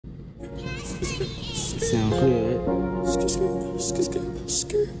Sound clear, right?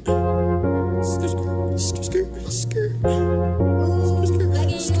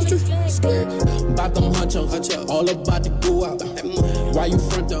 About them hunchos, all about to go out. Why you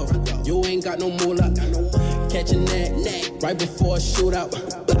front though? You ain't got no moolah. Catching that right before a shootout.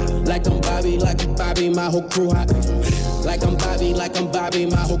 Like I'm Bobby, my whole crew hot. Like I'm Bobby,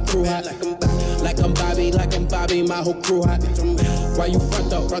 my whole crew hot. Like I'm Bobby, my whole crew hot. Why you front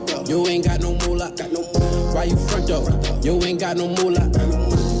though? You ain't got no moolah. Why you front though? You ain't got no moolah.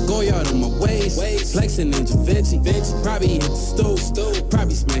 Go yard on my waist, flexing in Javinci. Probably hit the stove,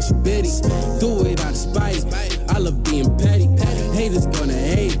 probably smash your bitty. Do it out of spite, I love being petty. Haters gonna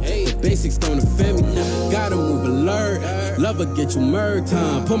hate, the basics don't offend me. Gotta move alert, lover get you murdered,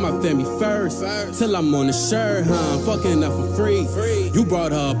 huh? Put my family first, till I'm on the shirt, huh? Fucking up for free, you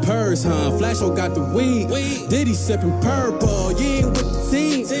brought her a purse, huh? Flasho got the weed, Diddy sipping purple, you ain't with the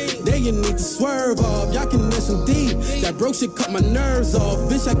team. There you need to swerve off, y'all can miss some deep. That broke shit cut my nerves off,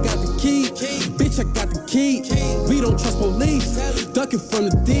 bitch I got the key, bitch I got the key. We don't trust police, ducking from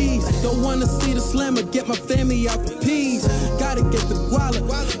the D's. Don't wanna see the slammer, get my family out the peas. Gotta get the guala,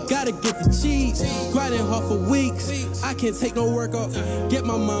 gotta get the cheese. Grinding hard for weeks, I can't take no work off. Get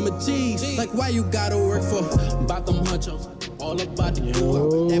my mama G's, like why you gotta work for? About them hunchos, all about the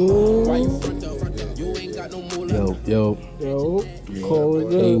go. Why you front though? You ain't got no moolah. Yo,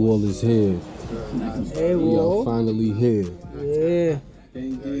 Cold AWOL is here. AWOL. Y'all finally here. Yeah.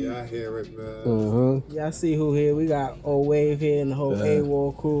 Y'all hear it, man. Y'all see who here? We got O Wave here and the whole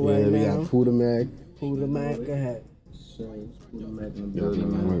AWOL crew right We now. got Puda Mac. Puda Mac, go ahead. Puda Mac in the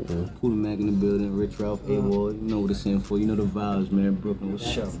building, Puda Mac in the building, Rich Ralph, AWOL. You know what it's in for. You know the vibes, man. Brooklyn,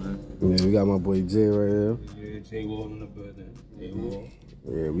 what's up, man? Yeah, we got my boy Jay right here. Yeah, J-Wall in the building. AWOL.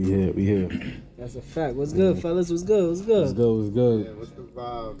 Yeah, we here. That's a fact. What's good, fellas? What's good? What's good? Yeah, what's the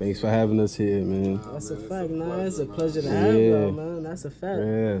vibe? Thanks for having us here, man. That's a fact, man. It's a pleasure to have y'all, man. That's a fact.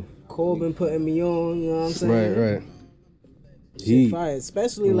 Yeah. Cole been putting me on, you know what I'm saying? Right. Shit fire.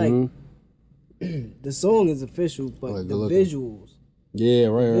 Especially like the song is official, but Like, the good looking. visuals. Yeah,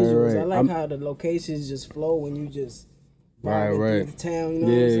 right. I like how the locations just flow when you just vibing Right. through the town, you know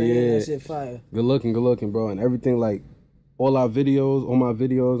what I'm saying? Yeah. That shit fire. Good looking, bro. And everything, like, all my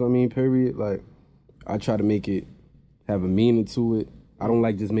videos, period, like, I try to make it have a meaning to it. I don't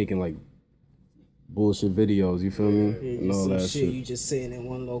like just making, like, bullshit videos, you feel me? Yeah, And all some that shit, you just sitting in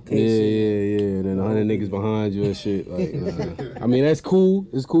one location. Yeah. And then 100 niggas behind you and shit. Like, nah. I mean, that's cool.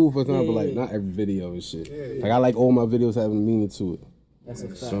 It's cool for some, but, like, not every video and shit. Like, I like all my videos having a meaning to it. That's a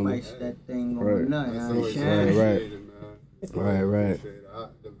fact. Spice that thing on nothing. I understand. Right.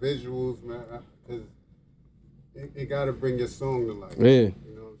 The visuals, man, because it got to bring your song to life. Yeah. You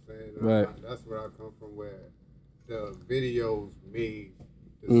know what I'm saying? Right. That's where I come from, where the videos made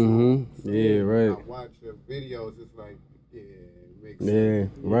the song. Yeah, right. When I watch your videos, it's like, it makes Yeah,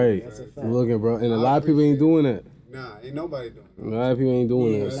 sense. right. That's a fact. Good looking, bro. And a lot of people ain't doing that. Nah, ain't nobody doing A it. lot of people ain't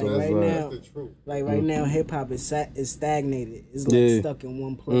doing Yeah, that. So like it's right like, now, That's the truth. like right now, hip hop is stagnated. It's like stuck in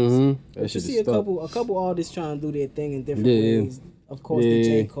one place. that You shit see is a stuck. couple artists trying to do their thing in different Yeah. ways. Of course, the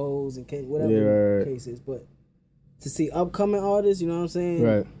J. Cole's and whatever right. cases, but to see upcoming artists, you know what I'm saying?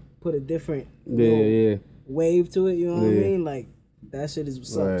 Right. Put a different Yeah. wave to it. You know what I Yeah. mean? Like that shit is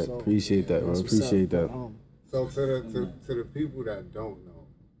what's Right. up. So Appreciate that, bro. that's what's Appreciate up. that. So to the people that don't know,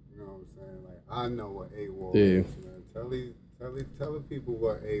 you know what I'm saying? Like, I know what AWOL Yeah. is, man. Tell the people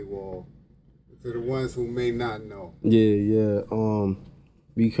what AWOL, to the ones who may not know. Yeah.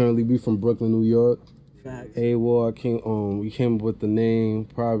 We from Brooklyn, New York. Facts. AWOL, we came up with the name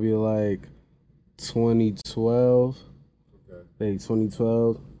probably like 2012. Okay. Like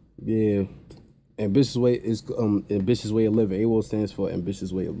 2012. Yeah. Ambitious way is ambitious way of living. AWOL stands for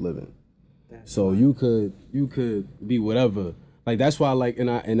ambitious way of living. So you could be whatever. Like that's why like in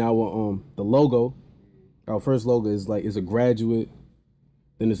our the logo, our first logo is like it's a graduate,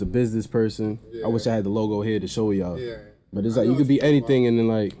 then it's a business person. Yeah. I wish I had the logo here to show y'all. Yeah. But it's I like know you could be what you're anything and then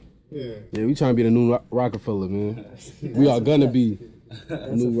like Yeah. we trying to be the new Rockefeller, man. We are gonna be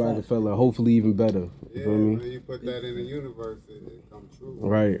the new Rockefeller, hopefully even better. You Yeah, feel me? when you put that in the universe, it comes true.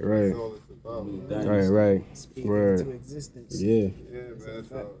 Right. That's all it's about. Man. Right. Speak Word. into existence. Yeah. Yeah, man.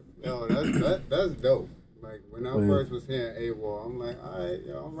 So, that's dope. Like when I first was hearing AWOL, I'm like, all right,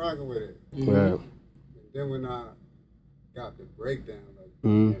 I'm rocking with it. Right. And then when I got the breakdown of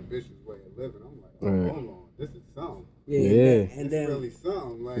Mhm. the ambitious way of living, I'm like, Right. hold on, this is something. Yeah. Yeah. And It's then really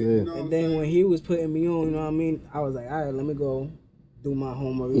something. Like, Yeah. you know what and I'm then saying? when he was putting me on, you know what I mean? I was like, all right, let me go do my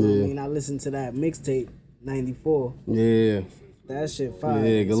homework. You know what I mean? I listened to that mixtape, 94. Yeah. That shit fire.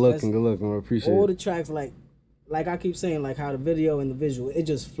 Yeah, good Especially looking. I appreciate all it. the tracks, like like I keep saying, like how the video and the visual, it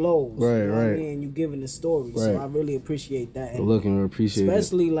just flows. Right, you know what I right. mean? And you giving the story. So I really appreciate that. And Looking, appreciate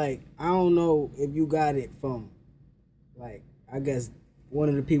especially it. like, I don't know if you got it from, like, I guess one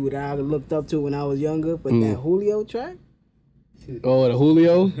of the people that I looked up to when I was younger, but that Julio track. Oh, the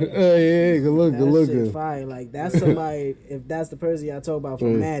Julio? Yeah, good look, good That looking. shit fire. Like, that's somebody, if that's the person y'all talk about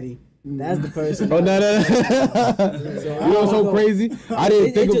from Maddie, that's the person. Oh, no. So, You know what's so crazy? I didn't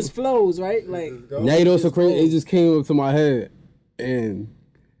it think just flows, right? Like, now you know what's so crazy? It just came up to my head.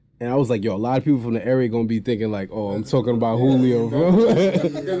 And I was like, yo, a lot of people from the area gonna be thinking like, oh, I'm talking about Julio, bro.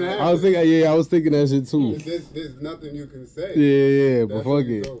 I was thinking that shit too. There's nothing you can say. Yeah, but fuck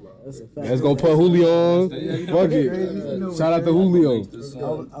it. Let's go put Julio on. Fuck it. Shout out to Julio.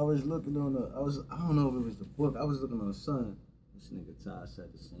 I was looking on I don't know if it was the book. I was looking on the Sun. This nigga Ty said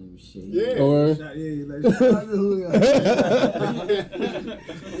the same shit. Yeah. Or, Shout out to Julio.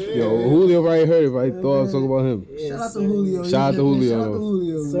 yo, Julio right heard it, right? Thought I was talking about him. Shout out to Julio. Shout out to Julio. Shout out to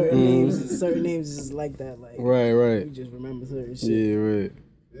Julio. certain names is like that. Like, Right. you just remember certain shit. Yeah, right.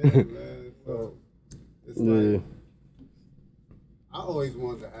 Yeah, man. So it's like, I always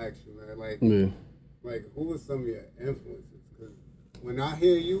wanted to ask you, man, like who was some of your influences? Because when I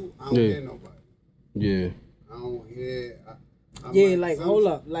hear you, I don't hear nobody. Yeah. I don't hear. Hold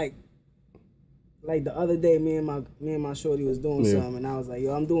up, like the other day, me and my shorty was doing something, and I was like,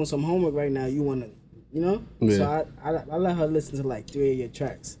 yo, I'm doing some homework right now. You wanna, you know? Yeah. So I let her listen to like 3 of your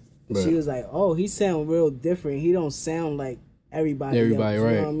tracks. Right. She was like, oh, he sound real different. He don't sound like everybody else. Right. You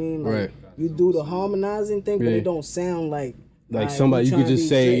know what I mean? Like, Right. You do the harmonizing thing, but it don't sound like somebody you could just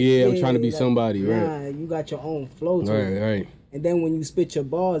say, I'm trying to be like, somebody, right? Nah, you got your own flow to it. Right. And then when you spit your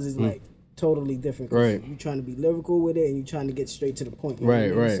bars, it's like totally different. 'Cause Right. You trying to be lyrical with it, and you trying to get straight to the point. You know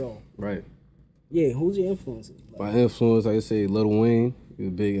what I mean? So, Right. yeah, who's your influences? Like, My influence, like I say, Lil Wayne. He was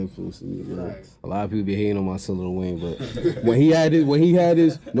a big influence to me. Bro. A lot of people be hating on my son Lil Wayne, but when he had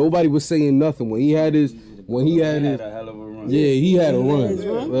his, nobody was saying nothing. When he had his, had a hell of a run. yeah, he had a run.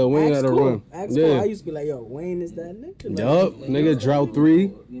 Lil Wayne had a run. I used to be like, yo, Wayne is that nigga. Yup, nigga, Drought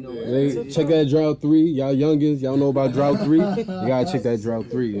 3. You know, Check that Drought 3. Y'all youngins, y'all know about Drought 3. You gotta check that Drought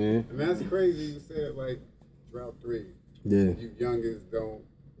 3, man. And that's crazy. You said like Drought 3. Yeah. You youngins don't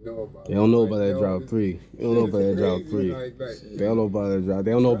know about. They don't know about Like, that Drought 3. They don't know about that Drought 3. Like, They don't know about that Drought.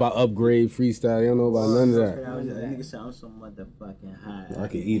 They don't know about Upgrade, Freestyle. They don't know about none of that. that nigga sound so motherfucking high. I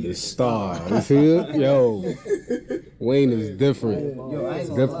could eat a star. You see it? Yo, Wayne is different. Yo, I ain't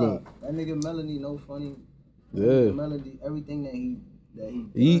gonna Different. lie. That nigga Melody, no funny. Yeah. Melody, everything that he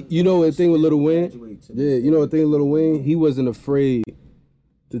You know the thing with Lil Wayne? graduate to. Yeah, you know the thing with Lil Wayne? He wasn't afraid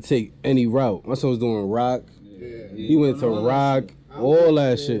to take any route. My son was doing rock. yeah. He went to rock, all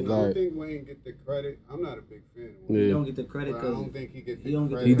that shit. I don't Like, think Wayne get the credit. I'm not a big fan of Wayne. He yeah. don't get the credit But I because don't think he get the he don't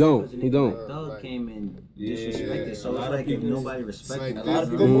get credit. the He don't. credit 'cause He don't. Thug came and Yeah. disrespected. So A it's lot of like if people- nobody respected like him. A lot of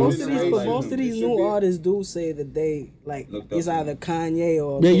this- people- But most of these It should new be- artists do say that they like Looked it's up to either Kanye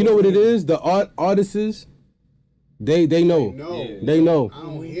or Yeah, you know what it is? The artists, they know. No, They know. I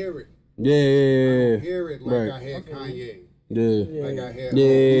don't hear it. Yeah, I yeah, don't hear it like Right. I hear Kanye. yeah. Like I hear.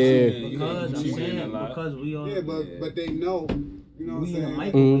 Yeah. Because I'm Cheating saying a lot. because we all Yeah, but they know. You know what we I'm in a saying?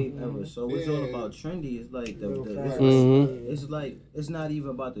 microwave era, so it's all Yeah. about trendy. It's like Mhm. it's like it's not even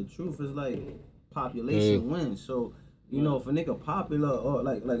about the truth. It's like population wins. So you know, if a nigga popular or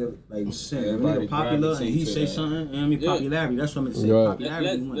like saying, if a Everybody nigga popular and he gravitate to say that. something, I mean Yeah. popularity. That's what I'm saying. Right.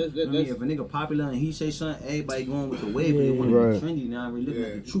 Popularity wins. Let's- I mean, if a nigga popular and he say something, everybody going with the wave. But they want to Right. be trendy now. We're looking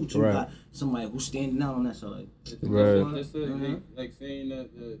at the truth. You Right. got somebody who's standing out on that. So like, Right. Just like saying that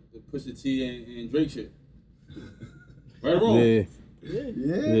the Pusha T and Drake shit. Right or wrong? Yeah.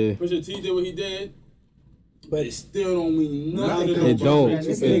 yeah. Pusha T did what he did, but But it still don't mean nothing. to It nobody. don't.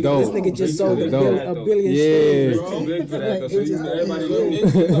 this It don't. nigga just sold It a don't. billion Yeah. streams. Too big for that, though. Like, So it just- everybody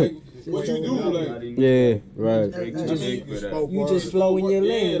it's like what you do, like Yeah, right. You just flow in your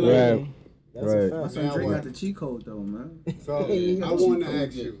lane. Yeah, Right. That's Right. a My fact. son Now Drake what? got the cheat code though, man. So I want to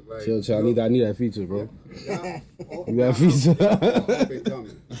ask you, like, Chill. I need that feature, bro. y'all, You got feature. up and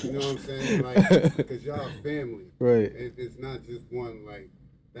coming. You know what I'm saying? Like, because y'all family. Right. It's not just one. Like,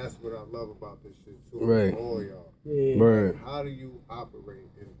 that's what I love about this shit too. Right. All y'all. Yeah. Right. How do you operate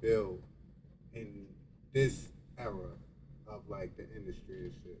and build in this era of like the industry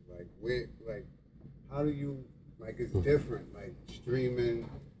and shit? Like, how do you like? It's different. Like streaming.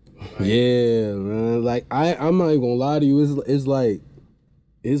 Like, Yeah, man. Like I'm not even gonna lie to you. It's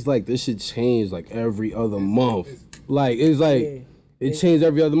like this shit changed like every other month. Like it's like Yeah. it changed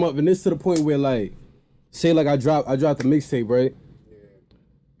every other month, and it's to the point where like, say like I dropped the mixtape, right?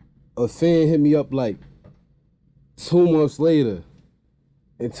 A fan hit me up like 2 months later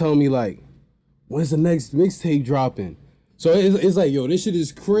and tell me like, when's the next mixtape dropping? So it's like, yo, this shit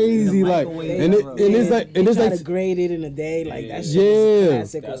is crazy, like, and it's like graded in a day, like that shit is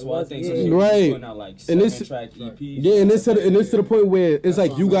classic. That's why I think some people putting out like 7-track EPs. Yeah, and it's to the point where it's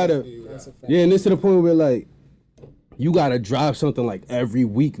like you gotta, and it's to the point where like you gotta drop something like every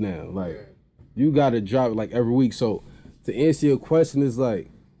week now, like you gotta drop it like every week. So to answer your question, is like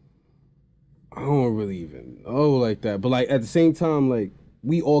I don't really even know like that, but like at the same time, like.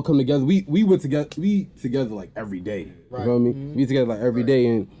 We all come together. We together like every day. Right. You know what I mean? Mm-hmm. We together like every day,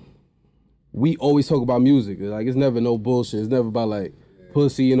 and we always talk about music. Like it's never no bullshit. It's never about like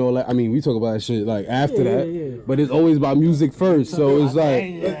pussy and all that. I mean, we talk about that shit like after that, but it's always about music first. So it's like,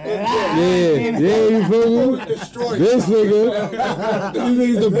 you feel me? This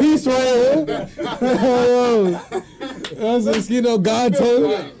nigga's the beast right here. That's God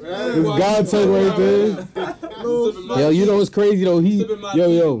tongue. It's God tongue right there. Yo, you know what's crazy though? He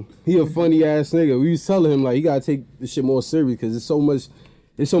a funny ass nigga. We was telling him like he gotta take this shit more serious because there's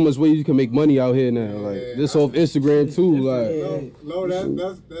so much ways you can make money out here now. Like this off Instagram too. Like, Lo,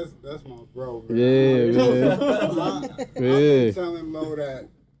 that's my bro, man. Yeah, man. I've been telling Lo that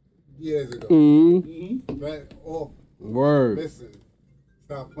years ago. But word. Listen,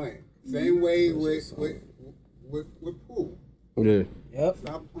 stop playing. Same way with Pooh. Yeah. Yep.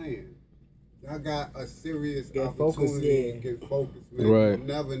 Stop playing. Y'all got a serious get opportunity to get focused, man. Right. You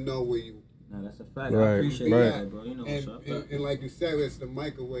never know where you. Nah, that's a fact. Right. I appreciate that, bro. You know what's up. And like you said, it's the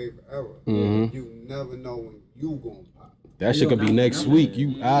microwave era. Mm-hmm. You never know when you gonna pop. That shit could be next week.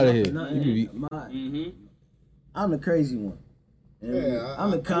 You out of here. I'm the crazy one. Yeah,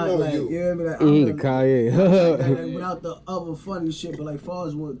 I'm the Kanye. Like, you hear me? Like, the Kanye. like, without the other funny shit, but like, far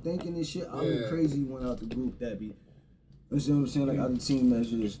as what thinking this shit, I'm the crazy one out the group that be. You see what I'm saying? Like, other team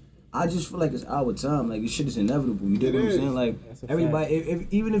measures. I just feel like it's our time. Like, this shit is inevitable. You dig what I'm saying? Like, everybody,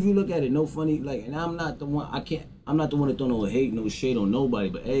 even if you look at it, no funny, like, and I'm not the one, I'm not the one that throw no hate, no shade on nobody,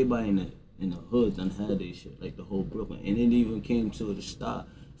 but everybody in the hood done had they shit, like the whole Brooklyn. And it even came to the stop.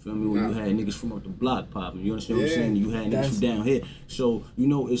 Feel me? When you had niggas from up the block popping, you understand what I'm saying? You had niggas from down here. So, you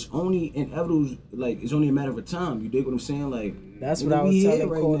know, it's only inevitable, like, it's only a matter of time. You dig what I'm saying? Like, that's what I was telling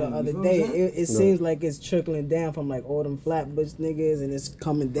Cole the other day. It seems like it's trickling down from like all them Flatbush niggas and it's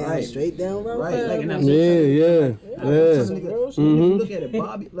coming down straight down right. Like, and yeah. If you look at it,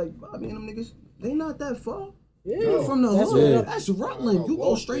 Bobby and them niggas, they not that far. Yeah, from the hood, that's Rutland. You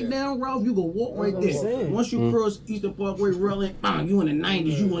go straight down, Ralph. You go walk right there. Once you cross Eastern Parkway, Rutland, you in the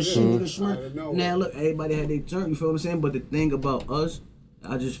 90s. You want shit with a smirk. Now look, everybody had their turn. You feel what I'm saying? But the thing about us,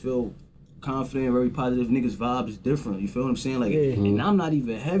 I just feel confident, very positive. Niggas' vibe is different. You feel what I'm saying? Like, and I'm not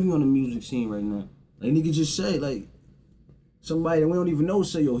even heavy on the music scene right now. Like niggas just say like somebody that we don't even know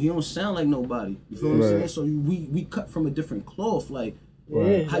say, yo, he don't sound like nobody. You feel what I'm saying? So we cut from a different cloth. Like how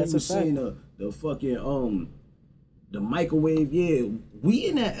you was saying the fucking the microwave, we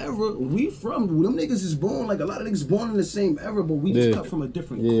in that era, we from, them niggas is born, like a lot of niggas born in the same era, but we just cut from a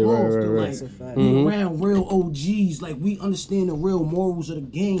different cloth. Like, we around real OGs, like we understand the real morals of the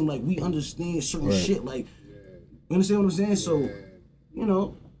game, like we understand certain shit, like, you understand what I'm saying? So, you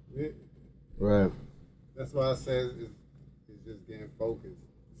know. Right. That's why I said it's just getting focused,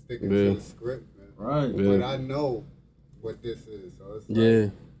 sticking to the script, man. Right. But I know what this is, so it's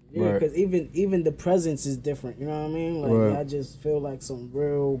like, yeah, because even the presence is different. You know what I mean? Like I just feel like some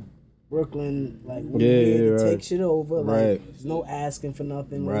real Brooklyn, like we here to take shit over. Like there's no asking for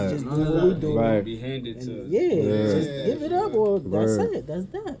nothing. Let's just do what we do. Be handed to. Just give it up, or that's it. That's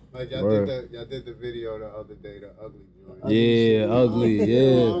that. Like y'all did the video the other day, the ugly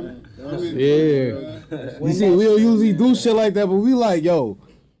joint. You see, we don't usually do shit like that, but we like, yo.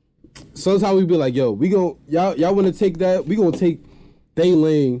 Sometimes we be like, yo, we gon' y'all want to take that? We gonna take they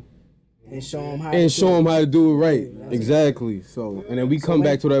lane and show them how to do it right. Exactly. So and then we come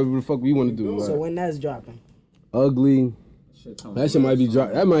back to whatever the fuck we want to do. So when that's dropping? Ugly. That shit might be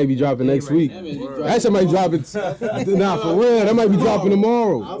dropping next week. That shit might drop it. Nah, for real. That might be dropping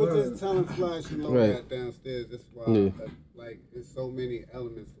tomorrow. I was just telling Flash and Low that downstairs. That's why like it's so many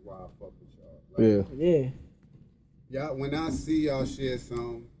elements to why I fuck with y'all. Like, y'all, when I see y'all share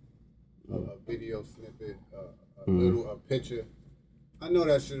some a video snippet, a picture, I know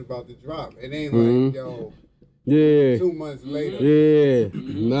that shit about to drop. It ain't like, yo, 2 months later.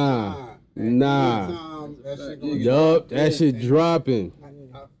 Nah. That shit dropping.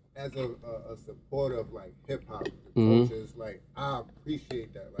 As a supporter of like hip hop culture, it's like I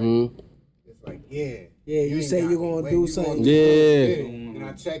appreciate that. Like it's like you say you're gonna do something. And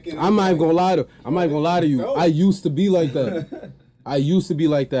I check in. I'm not even gonna lie to you. I used to be like that. It used to be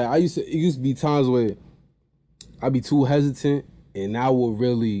times where I'd be too hesitant and I would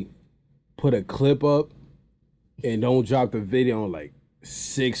really put a clip up and don't drop the video in like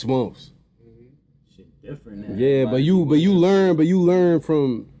 6 months. Shit different now. Yeah, but you learn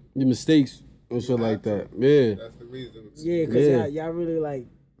from your mistakes and shit like that. Yeah. That's the reason. Yeah, because y'all really like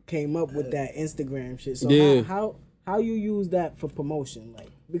came up with that Instagram shit. So how you use that for promotion? Like,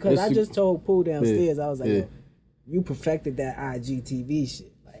 because I just told Pooh downstairs, I was like, yo, you perfected that IGTV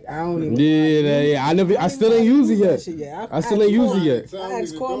shit. I don't even. I still ain't use it yet. I still ain't use it yet. I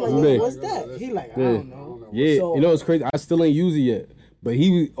asked Cole, like, what's that? He like, I don't know. Yeah, so, you know it's crazy. I still ain't use it yet, but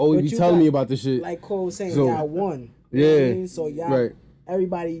he always be telling me about this shit. Like Cole was saying, y'all won. You know what I mean? So y'all,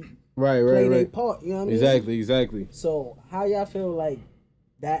 everybody, play their part. You know what I mean? Exactly. So how y'all feel like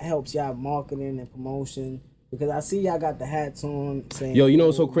that helps y'all marketing and promotion? Because I see y'all got the hats on. Saying, yo, you know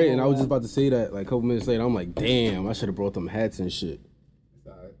what's so crazy? And I was just about to say that like a couple minutes later. I'm like, damn, I should have brought them hats and shit.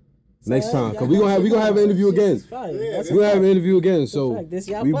 Next time, cause we gonna have an interview again. We gonna have an interview again. So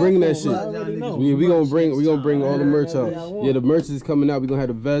we bringing that shit. We gonna bring all the merch out. Yeah, the merch is coming out. We gonna have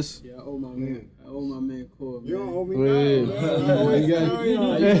the vest. Yeah, I owe my man Core. You don't owe me nothing.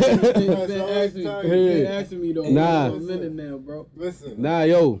 You been asking me though. Nah, a minute now, bro. Listen. Nah,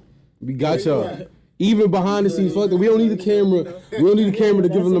 yo, we got y'all. Even behind the scenes, fuck it. We don't need a camera. We don't need a camera to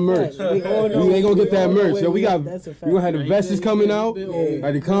give them the merch. We ain't gonna get that merch. Yo, we gonna have the vests coming out,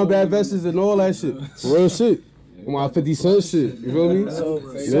 like the combat vests and all that shit. Real shit. My 50 Cent shit. You feel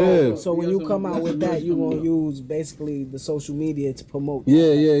me? So when you come out with that, you gonna use basically the social media to promote.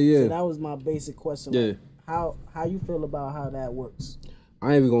 Yeah. So that was my basic question. Yeah. Like, how you feel about how that works? I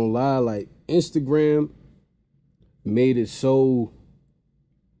ain't even gonna lie. Like Instagram made it so.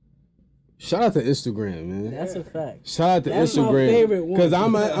 Shout out to Instagram, man. That's a fact. Shout out to That's Instagram. My favorite one. Cause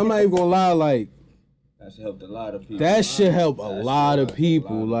I'm not even gonna lie, like That should help a lot of people. That shit help a lot of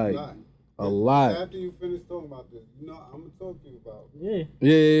people, like a lot. After you finish talking about this, you know I'm gonna talk to you about. Yeah.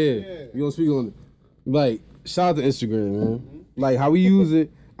 You gonna speak on it? Like shout out to Instagram, man. Mm-hmm. Like how we use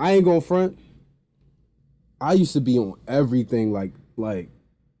it. I ain't gonna front. I used to be on everything, like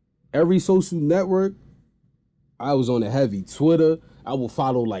every social network. I was on it heavy. Twitter, I would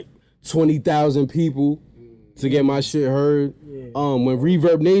follow like 20,000 people to get my shit heard. Yeah. When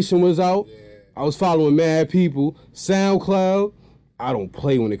Reverb Nation was out, I was following mad people. SoundCloud, I don't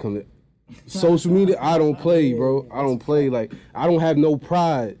play when it comes to social media. I don't play, bro. I don't play. Like I don't have no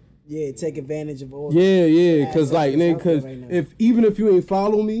pride. Yeah, take advantage of all. Yeah. Cause like, cause even if you ain't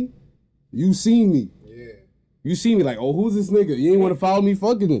follow me, you see me. You see me like, oh, who's this nigga? You ain't want to follow me,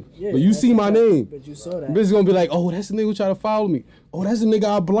 fucking him. Yeah, but you see my name. But you saw that. Bitch gonna be like, oh, that's the nigga who try to follow me. Oh, that's the nigga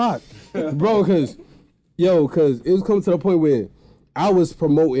I blocked. Bro, cause it was coming to the point where I was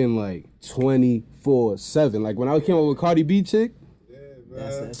promoting like 24/7. Like when I came up with Cardi B chick. Yeah,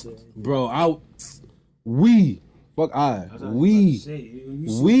 man. That's bro, we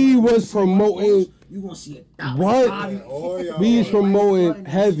was promoting. You gonna see what? We is promoting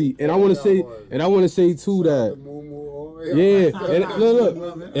heavy, and I want to say too that. And look,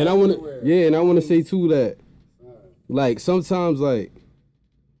 and I want to say too that, like sometimes like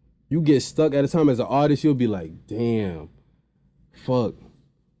you get stuck at a time as an artist, you'll be like, damn, fuck,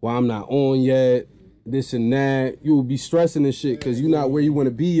 why I'm not on yet, this and that. You'll be stressing and shit because you're not where you want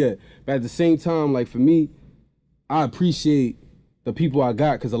to be yet. But at the same time, like for me, I appreciate the people I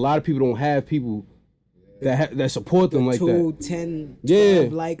got because a lot of people don't have people that support them like that. 10,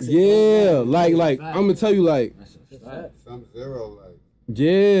 12 likes. Yeah, like I'm gonna tell you like. Some zero like.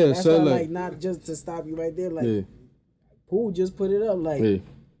 Yeah, that's so why, like not just to stop you right there, like Pooh just put it up like.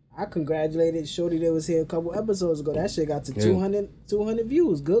 I congratulated Shorty that was here a couple episodes ago. That shit got to 200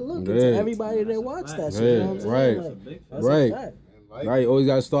 views. Good looking to everybody that watched that shit. You know what I'm saying? Right. Right. You always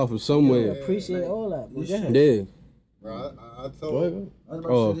gotta start from somewhere. Appreciate all that. Yeah. Bro, I told you. I was about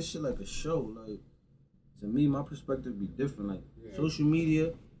to say this shit like a show. Like to me, my perspective be different. Like social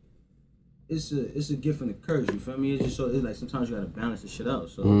media, it's a gift and a curse. You feel me? It's just so it's like sometimes you gotta balance the shit out.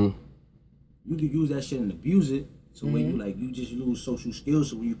 So you can use that shit and abuse it. So when you just lose social skills.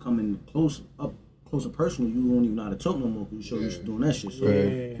 So when you come in closer personal, you don't even know how to talk no more because you show doing that shit. So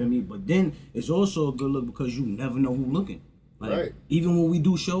you feel me? But then it's also a good look because you never know who looking. Like even when we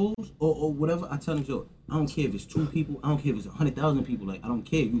do shows or whatever, I tell them, yo, I don't care if it's 2 people, I don't care if it's 100,000 people. Like I don't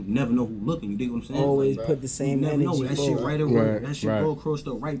care. You never know who looking. You dig what I'm saying? Always put the same energy. Know that shit right away. That shit go across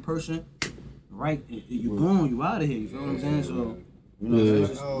the right person. Right, you gone. You out of here. You feel what I'm saying? So you know,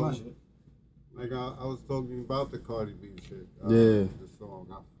 that's just my shit. Like I was talking about the Cardi B shit. The song.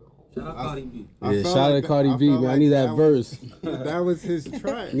 Shout out Cardi B. Shout out to Cardi B, man. I need that verse. That was his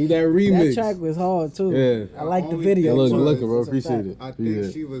track. Need that remix. That track was hard too. Yeah. I like the video. Look, bro. Appreciate it. I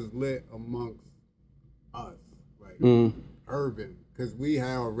think she was lit amongst us, like urban because we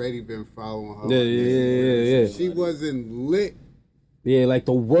had already been following her. Yeah. She wasn't lit. Yeah, like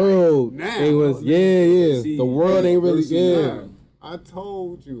the world. Now. It was, the world ain't really, I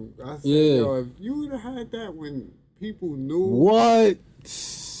told you. I said, yo, if you would have had that when people knew. What?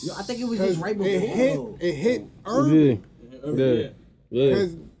 Yo, I think it was just right before. It hit early. Yeah.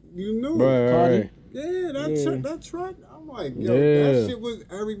 Because you knew. Right. Yeah, that track. I'm like, yo, that shit was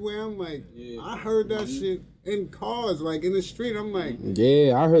everywhere. I'm like, I heard that shit in cars, like in the street. I'm like,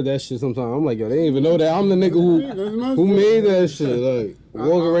 yeah, I heard that shit sometimes. I'm like, yo, they didn't even know that. I'm the nigga who made that shit. Like,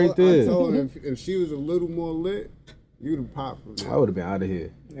 walking right there. I told her if she was a little more lit, you'd have popped from that. I would have been out of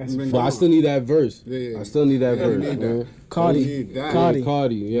here. But I still need that verse. I still need that verse, man. Cardi.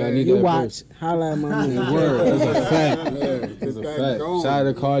 Yeah, I need you that watch. verse. Holla at my man. Word, that's a fact. That's a fact. Shout out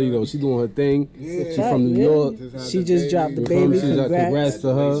to Cardi though. She doing her thing. She from New York. She just dropped the baby. Congrats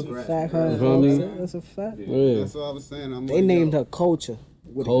to her. Fact, that's a fact. Yeah. That's what I was saying. They named her Culture.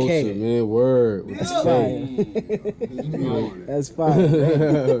 With a K. Man, word. That's fire. That's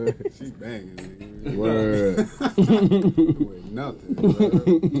fire. She's banging. Word. With nothing.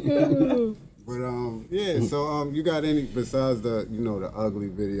 But so you got any besides the the ugly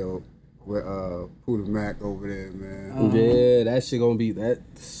video with Puda Mac over there, man? Yeah, that shit gonna be that.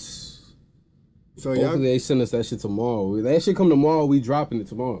 So hopefully they send us that shit tomorrow. That shit come tomorrow. We dropping it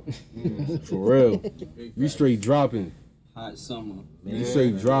tomorrow. For real. We straight dropping. Hot summer. We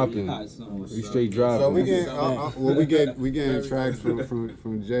straight dropping. We straight dropping. So we getting tracks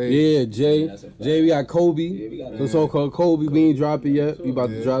from Jay. Yeah, Jay. We got Kobe. The so-called Kobe. We ain't dropped it yet. We about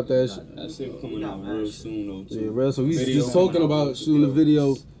to drop that shit. That shit coming out real soon though. Yeah, real. So we just talking about shooting the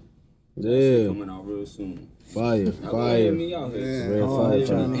video. Yeah. Coming out real soon. Fire. Me out here.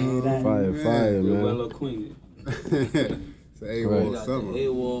 Fire, man. Well acquainted. It's AWOL summer. We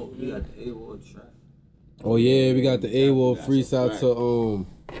got the AWOL track. Oh yeah, we got the AWOL freestyle to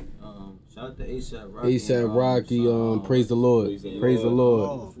shout out to ASAP Rocky. Praise the Lord. Praise the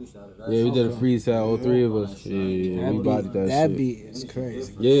Lord. Yeah, we did a freestyle, all three of us. Yeah, we bodied that shit. That beat is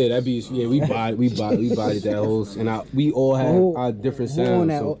crazy. Yeah, that beat. Yeah, we bodied that whole. And we all had our different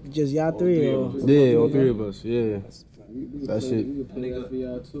sounds. So. Just y'all three? Yeah, all three of us. Yeah, that shit. We can play that for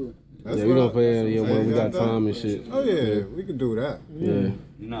y'all too. Yeah, we gonna play it when we got time and shit. Oh yeah, we can do that. Yeah.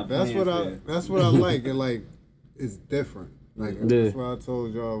 That's what I like. It like it's different. Like that's what I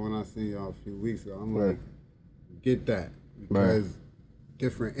told y'all when I seen y'all a few weeks ago. I'm like, get that because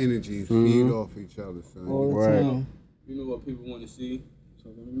different energies feed off each other. So all the time. You know what people want to see?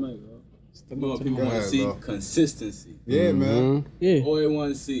 You know what people want to see? Consistency. Yeah, man. Yeah. All they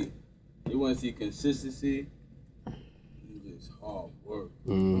want to see. They want to see consistency. Just hard work.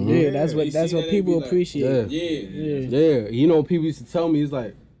 Yeah, that's what people appreciate. Yeah. You know, people used to tell me, it's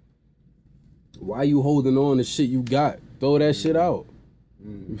like, why you holding on to shit you got? Throw that shit out.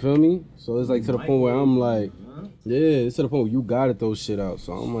 You feel me? So it's like to the point where I'm like, it's to the point where you gotta throw shit out.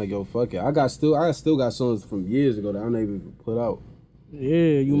 So I'm like, yo, fuck it. I still got songs from years ago that I never even put out.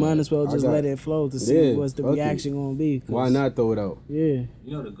 Yeah, you might as well just let it flow to see what's the reaction gonna be. Why not throw it out? Yeah.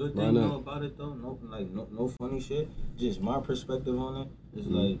 You know the good thing about it though, no funny shit. Just my perspective on it is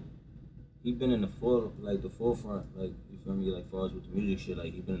like he been in the forefront, like you feel me, like far as with the music shit,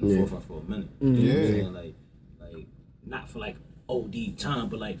 like he been in the forefront for a minute. You know what I'm saying? Like not for like OD time,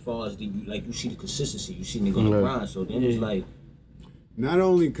 but like far as you see the consistency, you see nigga on the grind. So then it's like not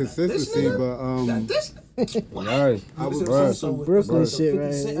only consistency, but right. I was some Brooklyn shit,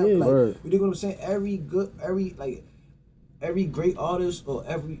 right? Yeah. You know what I'm saying? Every great artist or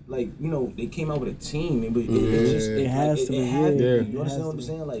they came out with a team. It has to be. You understand what I'm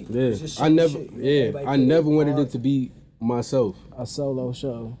saying? Like, I never wanted it to be myself. A solo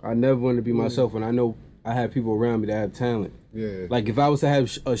show. I never wanted to be myself, and I know I have people around me that have talent. Yeah. Like if I was to have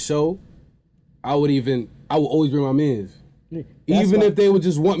a show, I would always bring my mans. Even if they would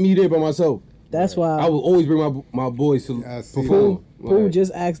just want me there by myself. That's why I would always bring my boys to perform. Pooh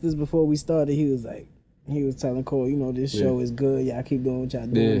just asked us before we started. He was telling Cole, this show is good. Y'all keep doing what y'all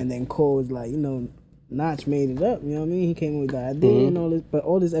doing. And then Cole was like, Notch made it up. You know what I mean? He came with the idea and all this, but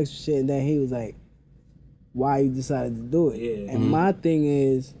all this extra shit. And then he was like, why you decided to do it? Yeah. And my thing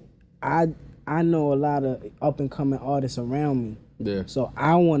is, I know a lot of up and coming artists around me. Yeah. So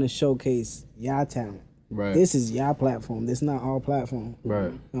I want to showcase y'all talent. Right. This is y'all platform. This is not our platform.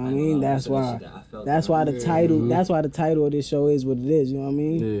 Right. You know what I mean? That's why the title of this show is what it is. You know what I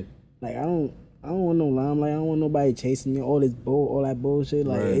mean? Yeah. Like I don't want no limelight. I don't want nobody chasing me. All that bullshit.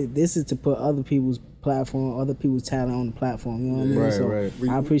 Like this is to put other people's platform, other people's talent on the platform. You know what I mean? Right.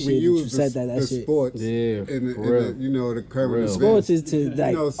 I appreciate that you said that. That shit. Sports, yeah, in the current sports is to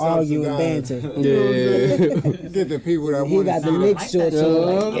like argue and banter. Yeah, get the people that he got the Knicks shorts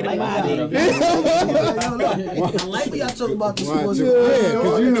on. Get him out of here. I like when y'all talk about the sports.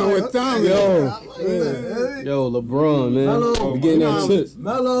 Because you know what time it is. Yo, LeBron, man. Mello. We getting that tip.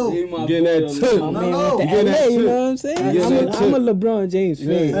 Mello. Getting that tip. My man went to LA, you know what I'm saying? I'm a LeBron James fan.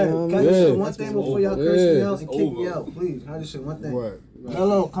 Hey, You know what I can mean? you say one thing before y'all curse me out and kick me out, please? I just say one thing. What?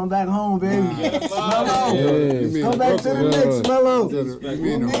 Mello, come back home, baby. Mello, Yeah. come back to the Knicks, Mello.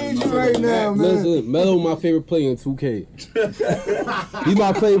 We need you right now, man. Listen, Melo my favorite player in 2K. He's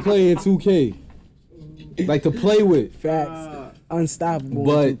my favorite player in 2K. Like to play with. Facts. Unstoppable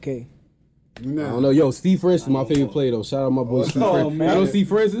But- in 2K. I don't know. Yo, Steve Francis is my favorite player though. Shout out my boy Steve Francis. man. You know Steve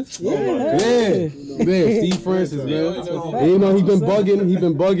Francis? Yeah. Steve Francis, man. And you know he been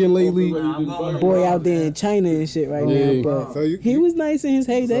bugging lately. Boy out there in China and shit right now, but So he was nice in his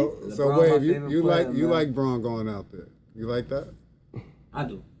heyday. So Wave, you like Braun going out there? You like that? I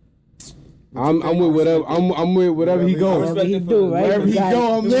do. I'm with whatever. I'm with whatever he goes. Whatever he do, right? Wherever he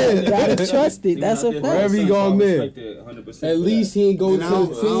go, I'm there. Gotta trust it. That's a fact. Wherever he go, I'm there. At least he ain't go to And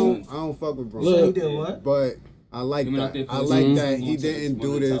the team. I don't fuck with Braun. Look. He did what? But I like that. I like that he didn't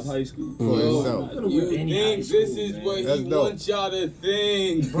do this for himself. You think this is what That's he dope. wants y'all to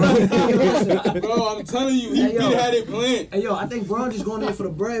think, bro? I'm telling you, he had it planned. Hey, yo, I think Braun just going there for the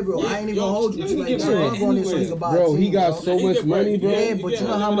bread, bro. I ain't even Yo, gonna hold you. he Like, get Braun bread going there so he anyway. can buy a Bro, team, he got bro. so He much get money, bread. bro. Yeah, but you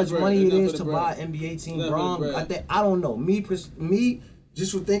know how much money it is to bread. buy an NBA team, Enough Braun. for the I bread. think I don't know. Me,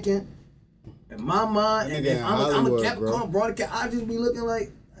 just for thinking, in my mind, and Nigga if in I'm a Hollywood, Capricorn broadcast, I just be looking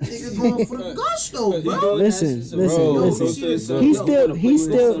like nigga going for the gusto, bro. Listen. Bro, He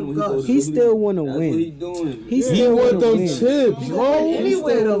still want to win. He He still want want to them win. chips, bro.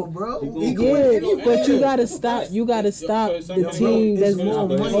 Anywhere though, bro. Yeah, but you gotta stop. You gotta stop the team that's.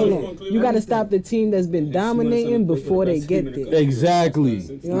 Hold on. You gotta stop the team that's been dominating before they get there. Exactly.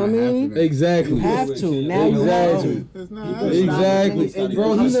 You know what I mean? Exactly. You have to. Now you have to. It's not Exactly.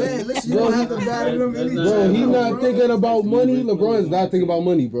 Bro, I'm he's saying, not. listen, you don't have to battle them anytime. Bro, he not thinking about money. LeBron's not thinking about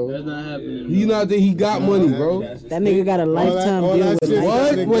money, bro. That's not happening. He not think he got money, bro. That nigga got a lifetime all deal that with shit-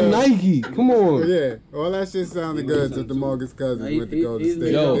 Nike. What? With Nike? Come on. Yeah, all that shit sounded good to DeMarcus Cousins went to Golden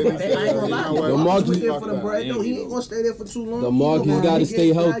State. Yo. Then he I said, ain't gonna lie. you know what? DeMarcus- He there for the bread, though. He ain't gonna stay there for too long. DeMarcus He gonna gotta get stay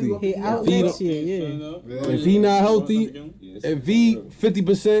his value healthy. up. He out If he next don't- year, yeah. If he not healthy, if he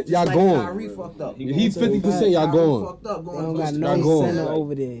 50%, y'all Like gone. Kyrie fucked up. If he 50%, y'all Kyrie gone. fucked up They going don't to got the Y'all no gone. center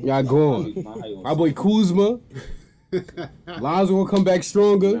over there. Y'all gone. My boy Kuzma. Lonzo will come back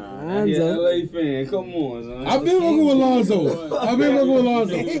stronger. Lonzo. LA fan, come on, son. I've been fucking with Lonzo. I've been fucking with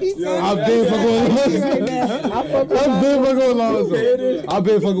Lonzo. I've been fucking with Lonzo. I've been fucking with Lonzo. I've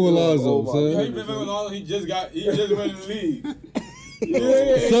been fucking with Lonzo, He son. been fucking with all. He just went in the league. Yeah,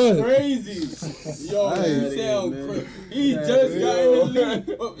 Son. it's crazy. Yo, he sound crazy. He just got in the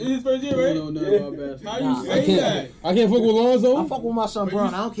league. Oh, in his first year, right? How you say that? I can't fuck with I Lonzo. fuck with my son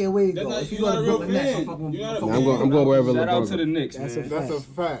Braun. I don't care where he That's go. not- If he you're go not to a real Brooklyn Nets, I'm fan. fucking You're not a with I'm going wherever Shout out to the LeBron. Knicks, That's man. a That's a fact.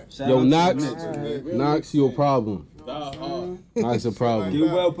 fact. Shout Yo, out to the Knox. Knicks, man. Knox, you a problem. Knox a problem. Get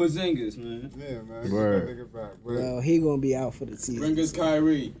well Porzingis, man. Yeah, man. Word. Take it back. But Well, he gonna be out for the season. Bring us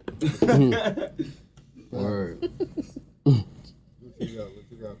Kyrie. Word. what you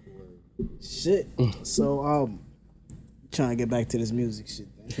got for Wade? Shit. So trying to get back to this music shit.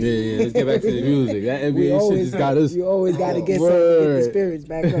 Man. Yeah. Let's get back to the music. That We NBA shit always just got us. You always got to get Word. the spirits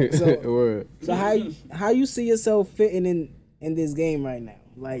back up. So, Word. so how you see yourself fitting in this game right now?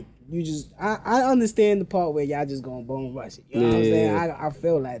 Like you just I understand the part where y'all just gonna bone rush it. You know what I'm saying? I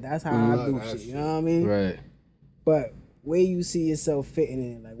feel like that's how I do shit. You know what I mean? Right. But where you see yourself fitting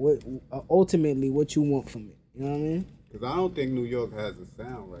in, like what ultimately what you want from it. You know what I mean? Because I don't think New York has a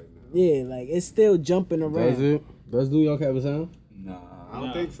sound right now. Yeah, like it's still jumping around. Does it? Does New York have a sound? Nah. I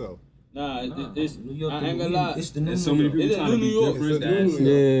don't think so. Nah, it's New York. I ain't gonna lie. It's the new There's so many people It's trying to New be York. different. It's the new That's- York.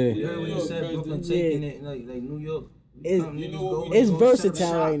 Yeah. Yeah, when you said Brooklyn taking it, like New York. It's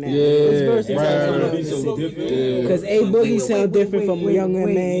versatile right now. Yeah, It's versatile. right. Right Be so now. different. Because A Boogie sound different from Young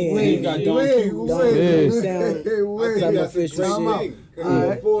M.A. He and got Don Don Core. Core sound I think some that's the official same shit. thing.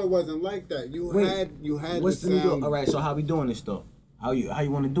 Because before it wasn't like that. You had What's the the New York? sound. All right, so how we doing this though? How you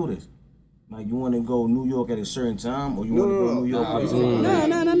want to do this? Like you want to go New York at a certain time, or you want to go New York?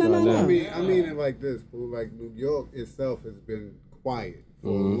 No. I mean it like this, fool. Like New York itself has been quiet for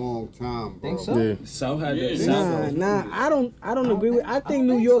a long time, bro. Think so? Yeah. South had that. Nah, I don't agree with. I think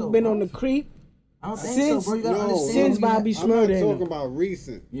New York been on the creep I don't think so, bro. You gotta understand. Since Bobby Shmurda. I'm not talking about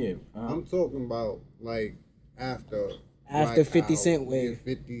recent. Yeah. I'm talking about like after After 50 Cent wave.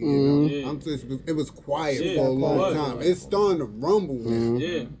 50, you know. I'm just, it was quiet for a long time. It's starting to rumble now.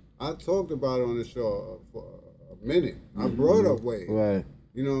 Yeah. I talked about it on the show for a minute. I brought up wave. Right.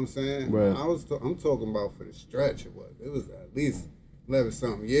 You know what I'm saying? Right. I'm talking about for the stretch. It was at least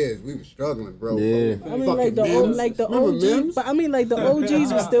 11-something years. We were struggling, bro. Yeah. I mean, like the OGs, but I mean, like the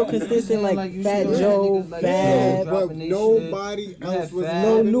OGs were still consistent, like Fat Joe, Fab. But nobody else was.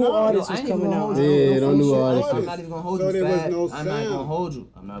 No new artists was coming out. Yeah, no new artists. I'm not even gonna hold So you, there was Fab. no I'm not sound. gonna hold you.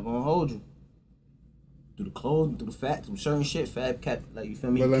 I'm not gonna hold you. Through the clothes, through the fat, through certain shit, Fab kept, like, you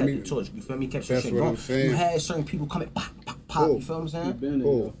feel me, But kept let me- the torch, you feel me, kept some that's shit what going. I'm saying. You had certain people coming, pop, pop, pop, Cool. you feel what I'm saying?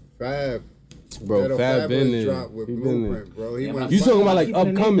 Oh, Fab. Bro, That Fab been Fabulous there. drop with He been there. Blueprint, bro. He Yeah, went You talking about like Keeping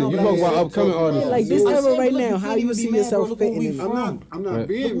the name upcoming? up, You like, talking about yeah, upcoming talking artists? about- Like this I'm era saying, right look, now, you how can't you even see be mad, yourself bro. Look fitting where we in? from. I'm not Right.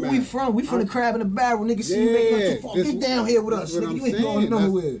 being Look where we mad. from. We from the crab in the barrel, nigga. See you Yeah, making up too far. this- Get down here with us, that's what nigga. I'm You ain't saying. going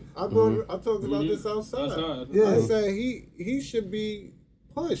nowhere. I talked about this outside. Yeah. I said he should be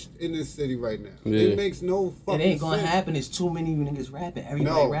pushed in this city right now. Yeah. It makes no fucking It ain't gonna sense. happen. It's too many niggas rapping.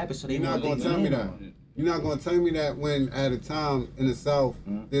 Everybody rapping, so they you're not want gonna tell me that. You're not gonna tell me that when at a time in the South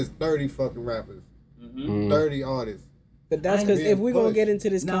there's 30 fucking rappers, 30 artists. But that's I ain't because being if we're gonna pushed. get into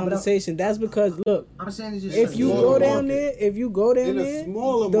this Nah, but conversation, that's because look, I'm saying it's just if you smaller go down market. there, In a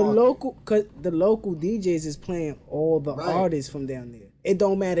smaller the market. local DJs is playing all the Right. artists from down there. It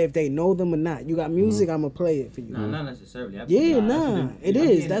don't matter if they know them or not. You got music, I'ma play it for you. Nah, not necessarily. It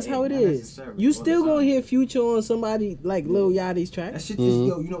is. That's how it is. You still gonna hear Future on somebody like Lil Yachty's track. That shit is,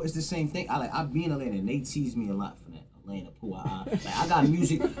 yo, you know, it's the same thing. I be in Atlanta and they tease me a lot for that. Atlanta, poo, like, I got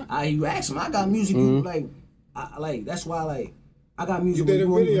music. You ask them, I got music. You, like, that's why, like, I got music. You did you a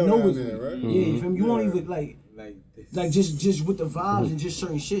won't video even know down it's there, me. right? Yeah, you feel me? You won't even Like just with the vibes and just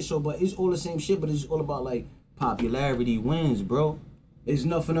certain shit. So, but it's all the same shit. But it's all about like popularity wins, bro. It's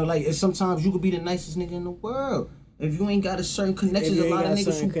nothing to like. It's sometimes you could be the nicest nigga in the world. If you ain't got a certain connections, a lot of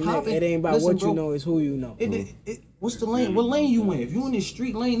niggas who pop it ain't about listen, what bro, you know, it's who you know. What's the lane? What lane you in? If you in the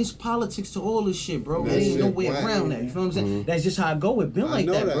street lane, it's politics to all this shit, bro. That There ain't shit no way whack. around that. You feel what I'm saying? That's just how I go. It been I like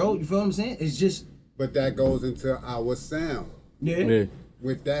know that, that. bro. You feel what I'm saying? It's just But that goes into our sound. Yeah.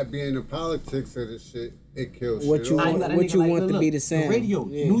 With that being the politics of the shit, it kills What shit you off. Now want- got a what nigga you like, want to look, be the sound. radio,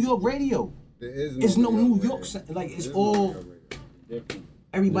 Yeah. New York radio. There is It's no New radio. York sound. Like it's There is all no radio.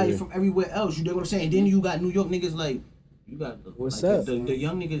 everybody from everywhere else. You know what I'm saying? Then you got New York niggas like you got the, What's like, up? The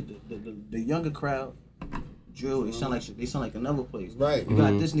young niggas, the younger crowd. Drill, they sound like another place. Right. You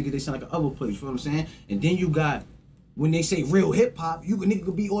got this nigga, they sound like another place. You know what I'm saying? And then you got when they say real hip hop, nigga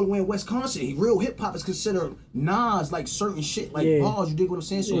could be all the way in Wisconsin. Real hip hop is considered Nas, like certain shit, like bars. You dig what I'm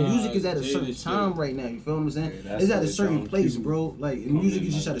saying? So music is at a certain time right now. You feel what I'm saying? It's at a certain place, bro. Like music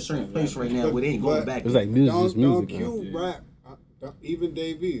is just at a certain place right now where they ain't going back. It's like music is Don't music. Q rap. Even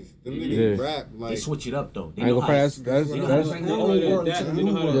Davies, them Yeah. niggas rap They like. switch it up though. They I ain't know gonna how fight. to- That's they know how to bring the old world into the They new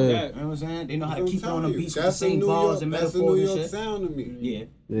know how to world. adapt. You know what I'm saying? They know how to That's keep what I'm on the telling you. beats with the That's a same New bars York. and That's a metaphors New and York shit. sound to me. Yeah.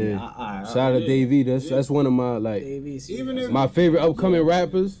 Yeah. Shout out to Dave E. That's one of my like Even if my favorite upcoming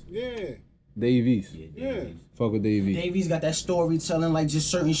rappers. yeah, Dave East. yeah. Fuck with Dave E. Davies got that storytelling, like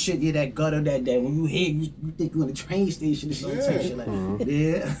just certain shit, yeah, that gutter, that when you hear, you think you in the train station or something, type shit like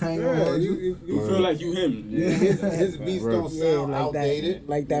yeah, I ain't gonna Yeah, hold you. You feel like you him. his beats don't sound outdated.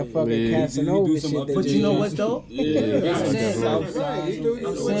 like that fucking Yeah. Casanova You do some shit. That But you know what though? Yeah, I'm saying, South but- Side. Right, he do- he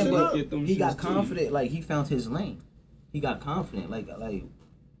I'm switch saying, it but up. he got confident, like he found his lane. He got confident, like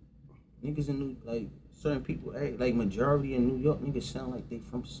niggas in New, like certain people, like majority in New York, niggas sound like they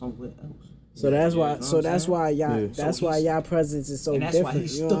from somewhere else. So that's why. You know So what I'm that's saying? why y'all. Yeah. That's So why he's- y'all presence is so And that's different. why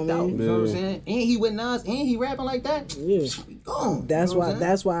he you know stuck what I out. mean? You know what I'm Yeah. saying? And he with Nas, and he rapping like that. Yeah. Gone. That's You know what why. I'm saying?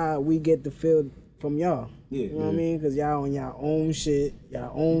 That's why we get the feel from y'all. Yeah. You know what I mean? Because y'all on y'all own shit,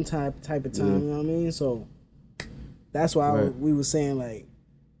 y'all own type of time. You know what I mean? So that's why Right. we were saying like,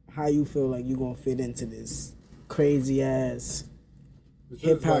 how you feel like you gonna fit into this crazy ass It's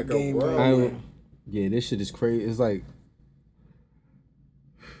hip just hop like a game world. right now. Yeah, this shit is crazy. It's like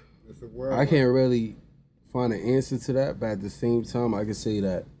It's a world. I can't really find an answer to that, but at the same time, I can say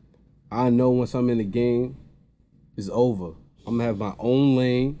that I know once I'm in the game, it's over. I'm gonna have my own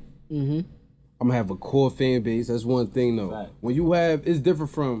lane. I'm gonna have a core fan base. That's one thing though. Right. When you have, it's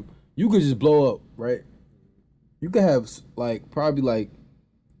different from you could just blow up, right? You could have like probably like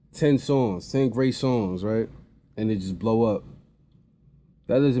 10 songs, 10 great songs, right? And it just blow up.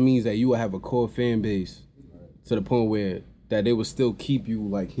 That doesn't mean that you will have a core fan base to the point where that they will still keep you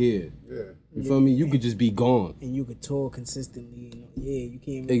like here. Yeah. You feel me? You could just be gone. And you could tour consistently. You know? Yeah, you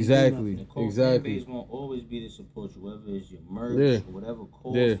can't. Really Exactly. The core fan Exactly. base won't always be to support you, whether it's your merch Yeah. or whatever core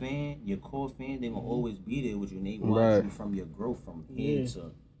core fan, they gonna always be there with you, and they watch you from your growth from here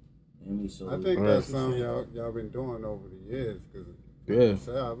to. So I think that's something y'all been doing over the years, because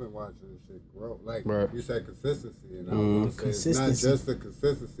I've been watching this shit grow. Like you said, consistency, and I was gonna say it's not just the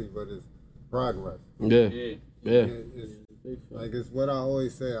consistency, but it's progress. It's, like it's what I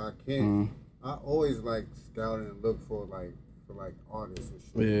always say. I can't. I always like scouting and look for artists and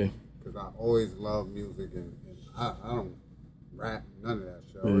shit. Because I always love music, and I don't rap, none of that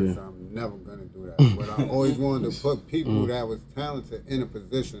shit. So I'm never gonna do that. But I always wanted to put people that was talented in a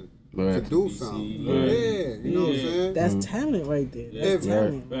position to do something. You know what I'm saying? That's talent right there. That's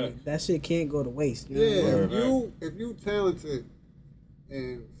talent. Like, that shit can't go to waste. You know if you talented,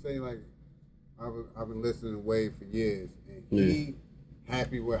 and say like I've been listening to Wade for years, and he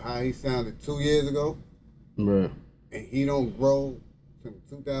happy with how he sounded 2 years ago, and he don't grow from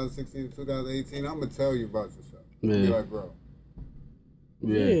 2016 to 2018. I'm gonna tell you about yourself. Be like, bro.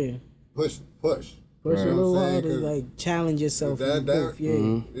 Push. Push a little harder, like challenge yourself.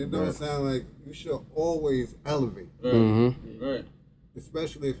 It don't sound like you should always elevate.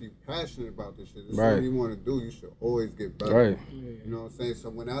 Especially if you're passionate about this shit. It's something you want to do, you should always get better. You know what I'm saying?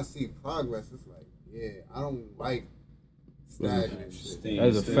 So when I see progress, it's like, I don't like stagnant shit.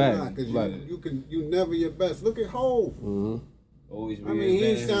 That's a fact. Because you never your best. Look at Hov. Always he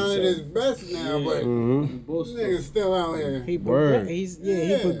ain't sounding his best now, but this nigga's still out here. He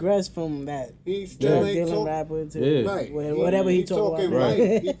progressed from that. He still ain't talking rapper to whatever he talking about.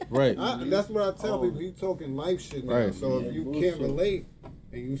 That's what I tell people. He talking life shit now. So if you can't relate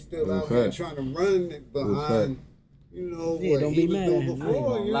and you still out here trying to run behind, what don't he be was mad doing at him.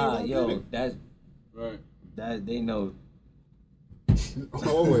 before, you lie, yo, that's that they know.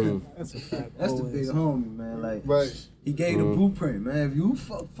 Always. That's a fact. That's the big homie, man. Like, right. He gave the blueprint, man. If you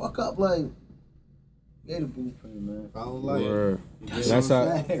fuck up, like, he gave the blueprint, man. Follow life. That's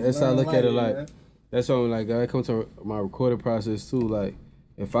how I look at it. Like, that's why I come to my recording process too. Like,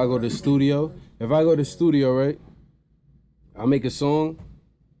 if I go to studio, right, I make a song.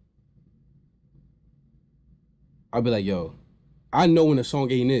 I'll be like, yo, I know when a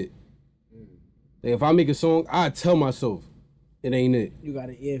song ain't it. Like, if I make a song, I tell myself it ain't it. You got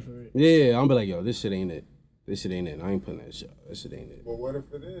an ear for it. Yeah, I'm be like, yo, this shit ain't it. This shit ain't it. I ain't putting that shit. That shit ain't it. But what if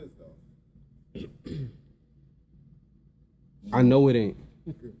it is though? I know it ain't.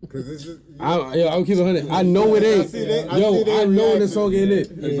 Cause it's just. I'll keep it 100. I know it ain't. I know when the song ain't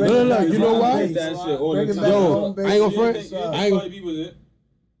it. No. You know why? Yo, I ain't gonna front.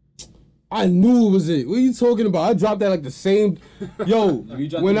 I knew it was it. What are you talking about? I dropped that like the same. Yo,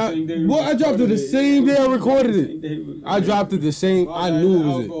 I dropped it the same day I recorded it. I dropped it the same. I knew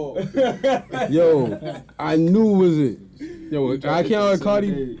it was it. Yo, I knew it was it. Yo, I came out with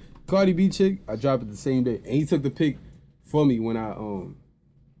Cardi B chick. I dropped it the same day, and he took the pic for me when I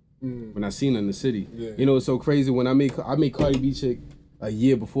seen her in the city. You know, it's so crazy when I made Cardi B chick a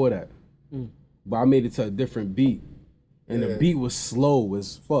year before that, but I made it to a different beat. And the beat was slow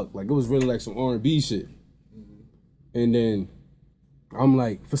as fuck. Like, it was really like some R&B shit. And then I'm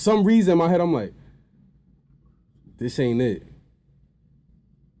like, for some reason in my head, I'm like, this ain't it.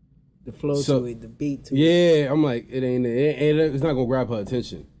 The flow to it, the beat to it. Yeah, I'm like, it ain't it. It's not gonna grab her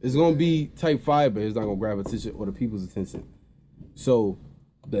attention. It's gonna be type 5, but it's not gonna grab attention or the people's attention. So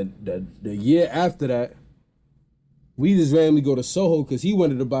the year after that, we just randomly go to Soho because he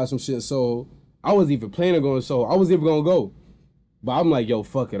wanted to buy some shit in Soho. I wasn't even planning on going to Soho. I wasn't even going to go. But I'm like, yo,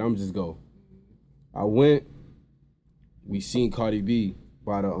 fuck it. I'm just go. I went. We seen Cardi B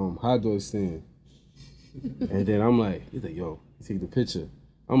by the hot dog stand. And then I'm like, he's like, yo, take the picture.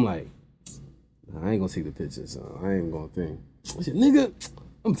 I'm like, nah, I ain't going to take the picture, son. I ain't going to think. I said, nigga,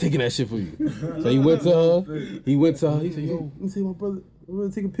 I'm taking that shit for you. So he went to her. He said, yo, let me take my brother. I'm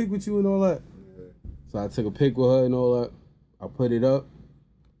going to take a pic with you and all that. So I took a pic with her and all that. I put it up.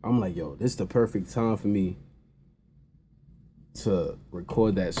 I'm like, yo, this is the perfect time for me to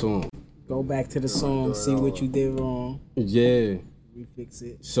record that song. Go back to the song, see what you did wrong. Yeah. Refix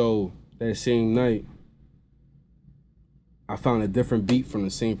it. So that same night, I found a different beat from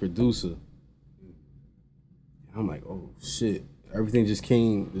the same producer. I'm like, oh shit. Everything just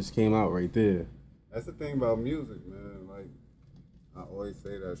came out right there. That's the thing about music, man. Like, I always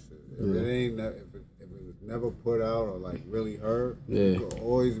say that shit. If it ain't that, if it was never put out or like really heard, you can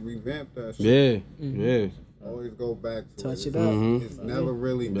always revamp that shit. Yeah. Always go back to touch it up. It's never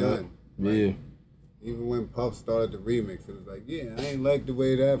really done. Like, even when Puff started the remix, it was like, I ain't like the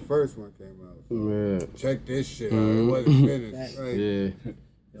way that first one came out. So check this shit out. It wasn't finished. Right?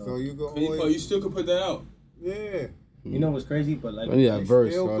 So you go always. You still can put that out. Yeah. You know what's crazy, but like,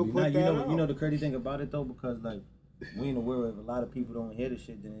 verse. you know the crazy thing about it though, because like we in a world if a lot of people don't hear the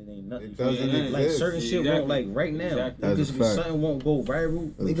shit, then it ain't nothing. It doesn't exist. Like certain shit won't, like right now, because if something won't go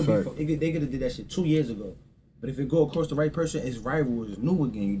viral, they could have did that shit 2 years ago. But if it go across the right person, it's rival, it's new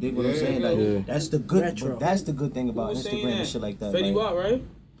again. You dig what I'm saying? Like that's the good. But that's the good thing about Instagram and shit like that. Fetty Wap, right?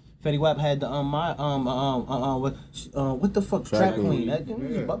 Fetty Wap had the what the fuck Trap Queen.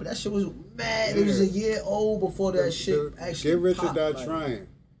 That shit was mad. It was a year old before that shit actually. Get Rich or Die Trying.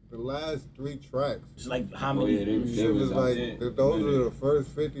 The last 3 tracks. It's like how many? It was like those were the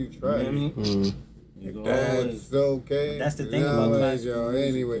first 50 tracks. That's okay. That's the thing about classic. Yo,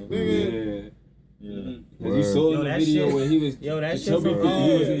 anyway, nigga. Yeah. You saw in the video where he was that shit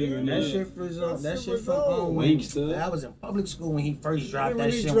from I was in public school when he first dropped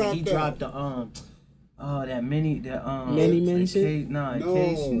that shit. When he dropped the that many men shit. In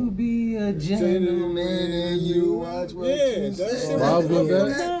case you be a gentleman and you watch what you say.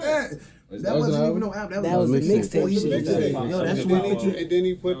 That wasn't even no album. That was the mixtape shit. Yo, that's what. And then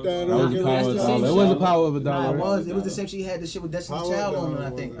he put that on. It wasn't Power of a Dollar. It was the same shit. He had the shit with Destiny Child on it.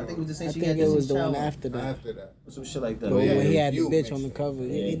 I think it was the same shit. I think it was the one after that. After that. Some shit like that. When he had the bitch on the cover.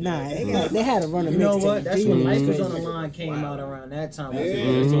 They had to run a mixtape. You know what? That's when Life Was on the Line came out around that time.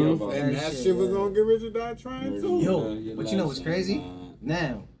 And that shit was on Get Rich or Die Trying too. Yo, but you know what's crazy?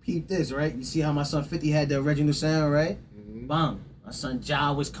 Now, peep this, right? You see how my son 50 had the original sound, right? Bang. My son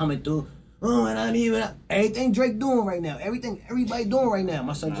Ja was coming through. Oh, and I mean, everything Drake doing right now, everybody doing right now.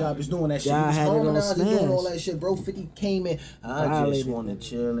 My son Job is doing that shit. Ja had it on Smash. Doing all that shit, bro. 50 came in. I just wanna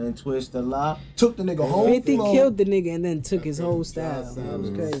chill and twist the lock. Took the nigga home. 50 killed the nigga and then took his whole style. That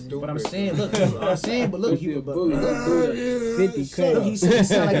was crazy. But I'm saying, look, he 50 crazy. Look, he said he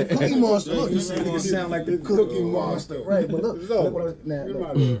sound like the Cookie Monster. Look, he said he sound like the Cookie Monster. Right, but look what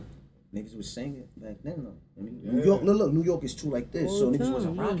niggas was singing back then though. I mean, New York, look, New York is true like this, so niggas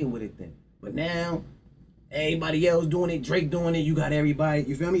wasn't rocking with it then. But now, everybody else doing it, Drake doing it, you got everybody,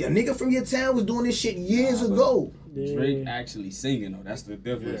 you feel me? A nigga from your town was doing this shit years ago. Drake actually singing though, that's the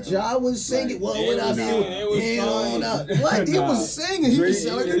difference. Ja was singing, what I mean? What? He was singing, he was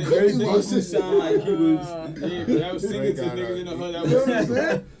sound like a Cookie Monster. Sound like he was singing to niggas in the hood. You know what I'm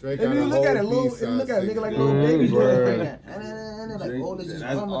saying? And you look at it, look at a nigga like Lil Baby doing right now. Like, oh, this is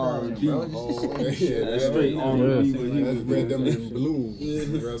R&B, bro. That's straight R&B. That's rhythm and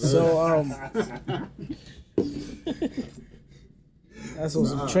blues. So, that's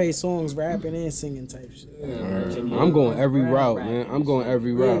some Trey Songz rapping and singing type shit. I'm going every route, man. I'm going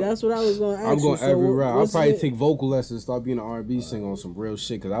every route. Yeah, that's what I was going to ask. I'm going every route. I'll probably take vocal lessons, start being an R&B singer on some real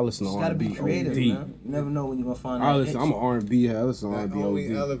shit, because I listen to R&B. You gotta be creative, man. You never know when you're going to find out. I'm an R&B head. I listen to R&B That only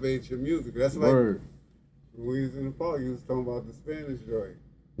OD. elevates your music. That's like when we was in the park, you was talking about the Spanish joint.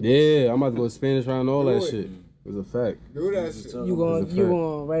 Yeah, I'm about to go Spanish round all that shit. It's a fact. Do that shit. You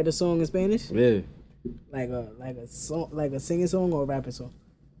gonna write a song in Spanish? Yeah. Like a song, like a singing song or a rapping song?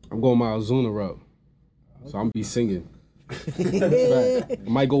 I'm going my Ozuna route. So I'm be singing. I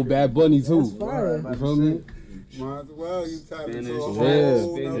might go Bad Bunny too. That's fire. You feel me? Might as well, you tap into a whole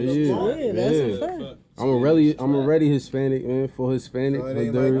that's a fact. I'm already Hispanic, man, for Hispanic. So it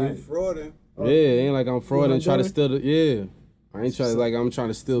ain't like I'm frauding. Yeah, it ain't like I'm fraud and try to steal the, I ain't trying like I'm trying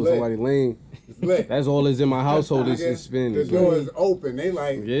to steal somebody's lane. That's all that's in my household is Spanish. The door is open. They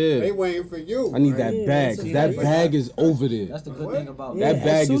they waiting for you. I need that bag, because that bag is over there. That's the good thing about that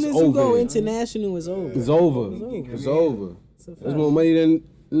bag is over. As soon as you go international, it's over. It's over. There's more money than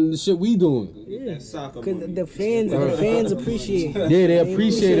the shit we doing. Yeah, because the fans appreciate it. Yeah, they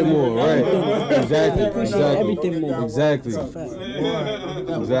appreciate it more, right? Exactly. They appreciate everything more. Exactly.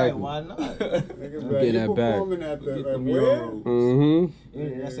 Why not? Getting that back.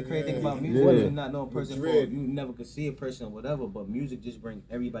 That's the crazy thing about music. You're not knowing a person you never could see a person or whatever, but music just brings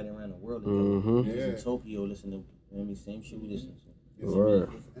everybody around the world together. In Tokyo, listen to same shit we listen to. It's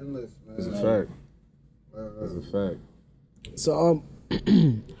endless, man. It's a fact. It's a fact. So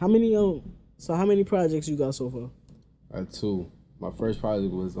how many projects you got so far? I had 2. My first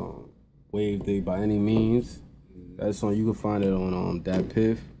project was Wave Day by Any Means. That song you can find it on Dat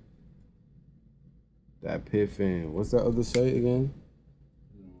Piff. Dat Piff and what's that other site again?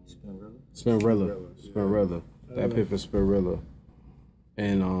 Spinrilla. Dat Piff and Spinrilla.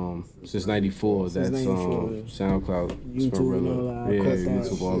 And since '94, that's SoundCloud, Spinrilla.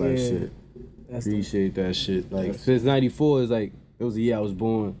 YouTube, all that shit. Appreciate that shit. Like since '94 is like it was the year I was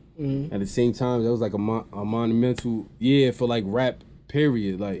born. At the same time, that was like a monumental year for like rap.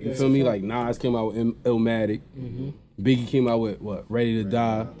 Period. Like you feel me? Like Nas came out with Illmatic. Biggie came out with what? Ready to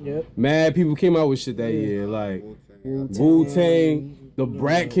Die. Mad people came out with shit that year. Like Wu-Tang. The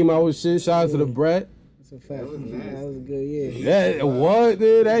Brat came out with shit. Shout out to the Brat. That's a fact. That was a good year. That what,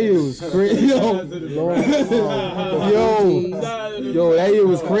 dude? That year was crazy. Yo, that year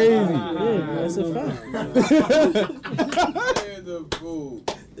was crazy. Yeah, that's a fact.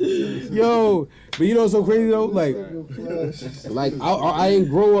 Yo, but you know what's so crazy though? Like I didn't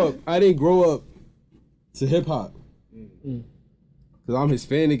grow up to hip hop. Cause I'm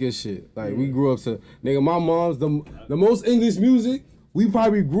Hispanic and shit. Like we grew up to nigga. My mom's the most English music we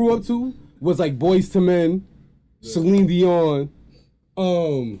probably grew up to was like Boyz II Men, Celine Dion.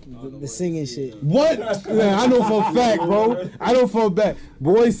 The singing shit. What? Man, I know for a fact, bro. I know for a fact.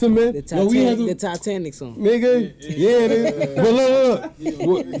 Boyz II Men. The Titanic song. Nigga, yeah, nigga. But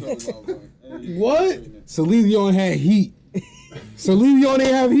look. What? Celine Dion had heat. Celine Dion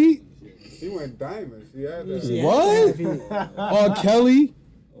didn't have heat? She went diamond. She had that. What? R. Kelly.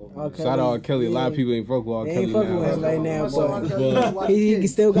 Shout out R. Kelly. A lot of people ain't fuck with R. Kelly ain't fucking with him right now, but he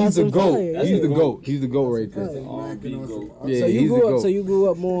still got he's some the GOAT. fire. He's the GOAT. He's the GOAT right there. Yeah, so you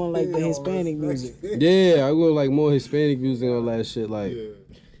grew up more on like the Hispanic music. Yeah, I grew up like more Hispanic music and all that shit. Like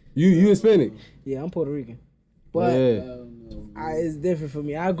you Hispanic? Yeah, I'm Puerto Rican. But it's different for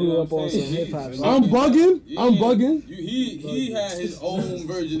me. I grew up on some hip hop. I'm bugging. He had his own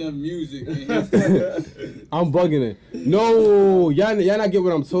version of music. I'm bugging it. No, y'all not get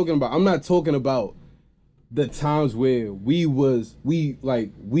what I'm talking about. I'm not talking about the times where we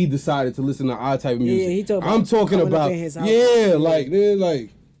decided to listen to our type of music. Yeah, he talking about I'm talking about like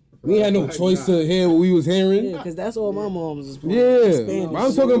we had no choice to hear what we was hearing. Yeah, because that's all my mom was playing. Yeah,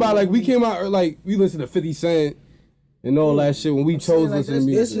 I'm talking about like we came out like we listened to 50 Cent. And all that shit when we chose like listening to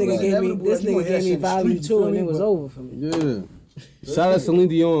music. This nigga gave me volume 2 and it was over for me. Yeah. Shout out Celine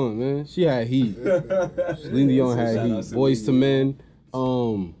Dion, man. She had heat. Celine Dion had heat. Boyz II Men.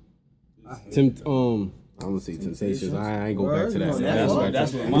 I'm gonna say Temptations. I ain't go back to that.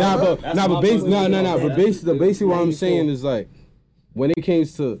 But basically what I'm saying is like when it came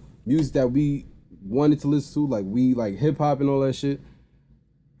to music that we wanted to listen to, like we like hip hop and all that shit,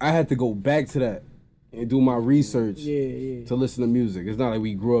 I had to go back to that and do my research to listen to music. It's not like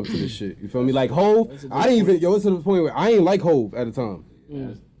we grew up to this shit. You feel me? Like Hove, I didn't even, it's to the point where I ain't like Hove at the time.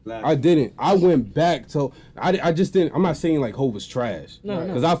 I didn't. I went back to, I just didn't, I'm not saying like Hove was trash.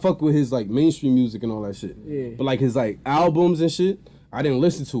 Because I fucked with his like mainstream music and all that shit. Yeah. But like his like albums and shit, I didn't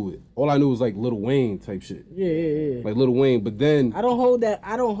listen to it. All I knew was like Lil Wayne type shit. Yeah. Like Lil Wayne, but then. I don't hold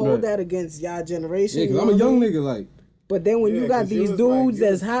that against y'all generation. Yeah, because I'm a young nigga like. But then when you got these dudes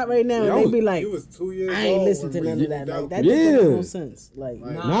that's hot right now, and they be like, was 2 years I ain't listen to none of that. Like that makes no sense. Like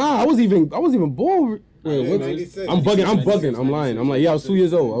nah, I was even born. I'm bugging. I'm lying. I'm like, I was 2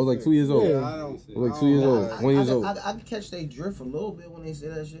 years old. I was like 2 years old. I was like 2 years old. 1 year old. I can catch they drift a little bit when they say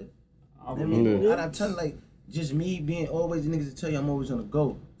that shit. I mean, I'm telling like just me being always the niggas to tell you I'm always on the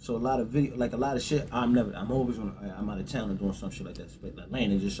go. So a lot of video, like a lot of shit, I'm always on. I'm out of town and doing some shit like that, like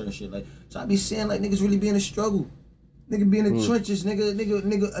landing just certain shit like. So I be seeing like niggas really be in a struggle. Nigga be in the trenches, nigga,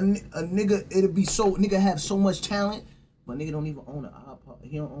 it'll be so, nigga have so much talent, but nigga don't even own an iPod.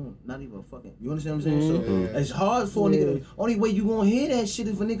 He don't own, not even a fucking, you understand what I'm saying? So it's hard for a nigga, only way you gonna hear that shit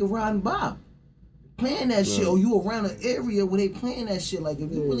is if a nigga riding by. Playing that shit, or you around an area where they playing that shit. Like,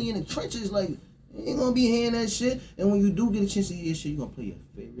 if you really in the trenches, like, you ain't gonna be hearing that shit. And when you do get a chance to hear shit, you gonna play your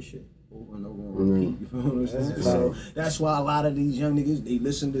favorite shit over and over and repeat. You feel what I'm saying? So that's why a lot of these young niggas, they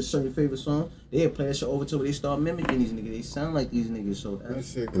listen to certain favorite songs, they'll play that shit over till they start mimicking these niggas. They sound like these niggas, so that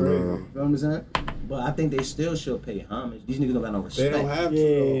shit crazy. You feel what I'm saying? But I think they still should pay homage. These niggas don't got no respect. They don't have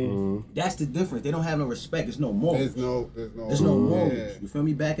to. That's the difference. They don't have no respect. It's no morals. There's no morals. You feel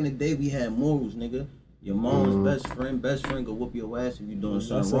me? Back in the day, we had morals, nigga. Your mom's best friend go whoop your ass if you doing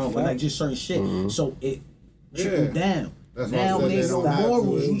something wrong. But like just certain shit. So it trickled down. Now when there's no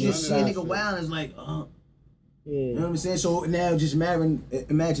morals, you just see a nigga wild and it's like, you know what I'm saying? So now just imagine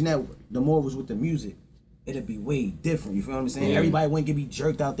that the morals with the music, it'd be way different. You feel what I'm saying? Everybody wouldn't be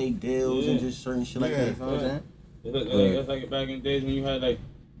jerked out their deals and just certain shit like that. You feel what I'm saying? That's like back in the days when you had like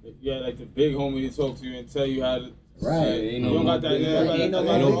the big homie to talk to you and tell you how to. Right. Ain't no big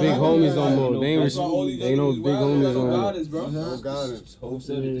homies no more. They ain't no big homies no more. No guidance.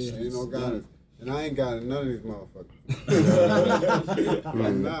 Ain't no guidance. And I ain't got none of these motherfuckers.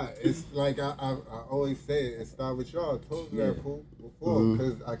 I'm not. It's like I always say it starts with y'all. I told you that before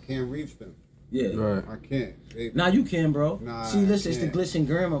because I can't reach them. Yeah. Right. I can't. Nah, you can, bro. Nah, see, listen, it's the glitch and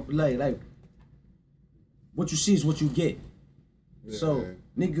grammar. Like, what you see is what you get. Yeah. So,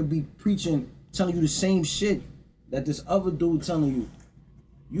 nigga be preaching, telling you the same shit that this other dude telling you.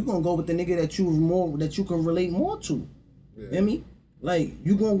 You gonna go with the nigga that you can relate more to. Yeah. Hear me? Like,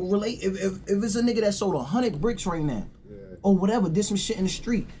 you gonna relate if it's a nigga that sold 100 bricks right now, or whatever, did some shit in the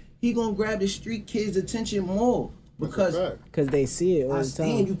street. he gonna grab the street kids' attention more because they see it all the time.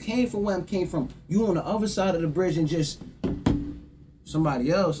 Damn, you came from where I came from. You on the other side of the bridge and just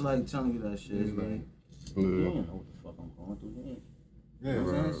somebody else like telling you that shit. It's like you don't know what the fuck I'm going through. You know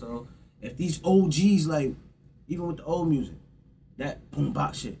what I'm saying? So if these OGs like, even with the old music, that boom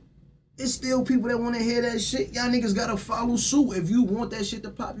bop shit, it's still people that want to hear that shit. Y'all niggas gotta follow suit. If you want that shit to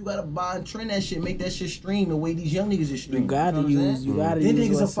pop, you gotta buy and trend that shit, make that shit stream the way these young niggas is streaming. You gotta use. Then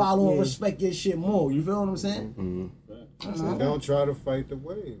niggas will follow and respect your shit more. You feel what I'm saying? So don't try to fight the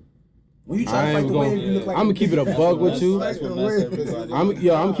wave. When you try to fight the wave, you look like I'm gonna keep it a bug with you. That's what everybody.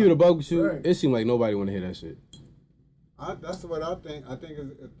 I'm keeping it a bug with you. It seems like nobody want to hear that shit. That's what I think. I think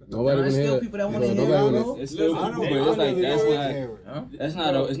it's nobody want to hear. People that want to hear. It's still people, but it's like it's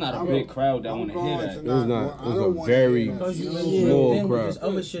not a big crowd that want to hear that. It was not. It was a very small crowd. This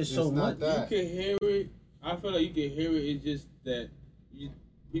other shit so much. You can hear it. I feel like you can hear it. It's just that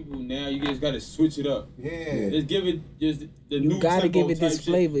people now, you just gotta switch it up. Yeah. Just give it just the new. You gotta give it this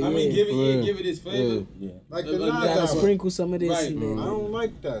flavor. I mean, give it this flavor. Yeah. Like the you gotta sprinkle some of this. Right. I don't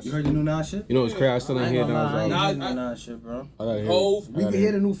like that. You heard the new Nas shit? You know what's crazy? I still ain't hear Nas. Nas shit, bro. Hove. We can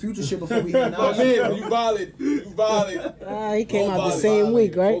hear the new Future shit before we hear Nas. Oh man, you violent. You violent. He came out the same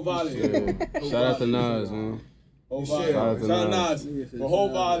week, right? Shout out to Nas, man. Shout out to Nas. The whole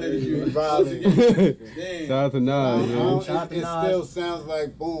violent. You violent. Shout out to Nas, man. It still sounds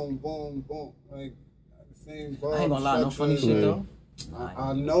like boom, boom, boom, like the same. I ain't gonna lie, no funny shit though.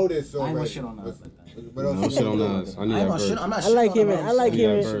 I know this already. I ain't gonna shit on Nas like that. No shit on Nas. I need that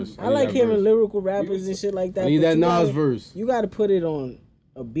verse. I like hearing lyrical rappers and shit like that. I need that Nas verse. You gotta put it on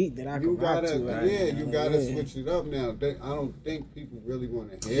a beat that I can rock to. Right? You gotta switch it up now. I don't think people really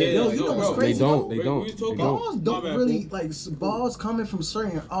want to hear. Yo, you know what's crazy? They don't. Bars don't really like bars coming from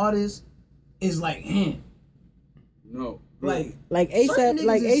certain artists is like No. Like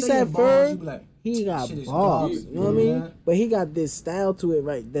ASAP Ferg. Like, he got bars, you know what I mean? But he got this style to it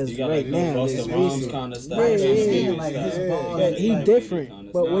that's right now. Busta Rhymes kind of style. Like his bars, he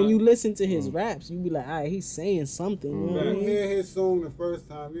different. But when you listen to his raps, you be like, all right, he's saying something. You know what I mean? You hear his song the first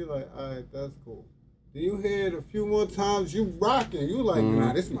time, you're like, all right, that's cool. Then you hear it a few more times, you rocking. You like,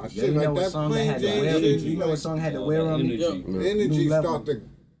 nah, this my shit. Like that plain Jane shit. You know what song had the wear on me? Energy start to.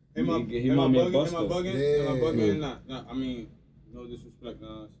 Am I bugging? Nah, I mean, no disrespect,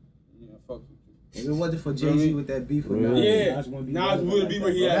 Nas. Yeah, fuck with you. If it wasn't for Jay-Z with that beef with Nas, Nas wouldn't be where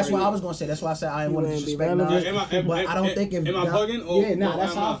he at. That's what I was gonna say. That's why I said I didn't want to disrespect Nas. But I don't think if am I bugging? Yeah, nah,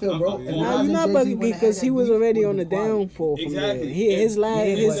 that's how I feel, bro. Nah, you're not bugging because he was already on the downfall from there. His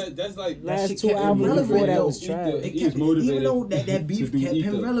last 2 albums before that was trash. Even though that beef kept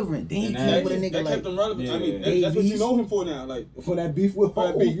him relevant. Then he came with a nigga like. That kept him relevant. I mean, that's what you know him for now. Like for that beef with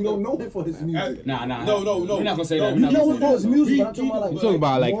Hov. You don't know him for his music. Nah. No. We're not gonna say that. You know him for his music, but I'm talking about like. We're talking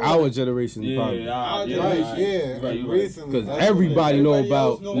about like our generation, probably. Recently. Because everybody know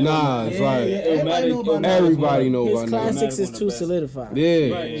about Nas, right? Everybody know about Nas. His classics is too solidified.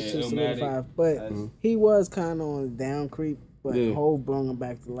 Yeah. Too solidified. But he was kind of on a down creep. But Hov brought him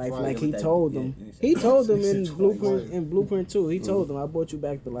back to life, like he told them. He told them in Blueprint 2. He told them, "I brought you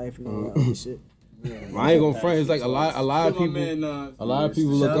back to life and all that other shit." I ain't gonna front. It's like a lot of people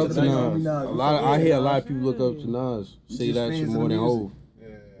look up to Nas. I hear a lot of people look up to Nas. Say that shit more than Hov.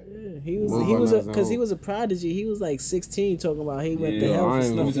 He was a prodigy. He was like 16 talking about he went to hell for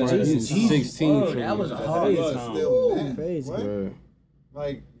snuffing Jesus. He's 16. That was a hard time. Crazy.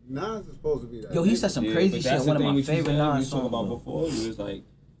 Like Nas is supposed to be that. Yo, he said some crazy shit. One of my favorite Nas songs about before. It was like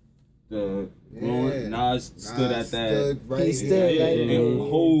Nas stood at that. He stood right there. And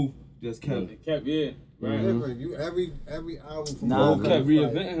Hov just kept Right. You every album from Hov kept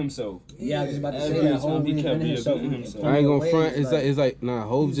reinventing himself. Yeah, I was about to say that. Hov he kept reinventing himself. I ain't gonna front. It's like nah.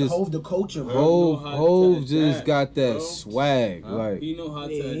 Hov just Hov the culture. Bro. Hov just got that swag. Like he know how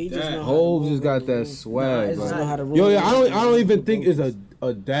to adapt. Hov just got that swag. I don't even think it's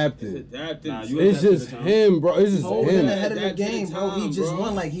adapted. It's just him, bro. It's just Hov him. ahead of the game, bro. He just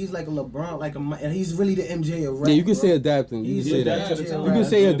won like he's like a LeBron, and he's really the MJ of rap. Yeah, you can say adapting. You can say that. You can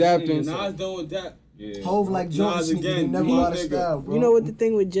say adapting. Nas don't adapt. Yeah. Hov like Jones again, never out of style, bro. You know what the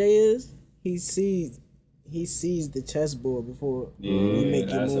thing with Jay is? He sees the chessboard before he make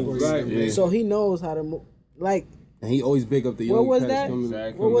your moves. Right. So he knows how to move. Like, and he always big up the young. What was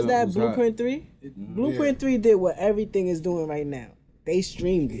that? Blueprint 3? Blueprint 3 did what everything is doing right now. they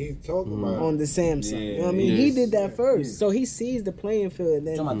streamed it. He's talking about on the Samsung. You know what I mean? He did that first, so he sees the playing field. And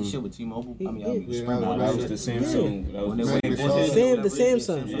then talking about the shit with T-Mobile. That was the Samsung. That was the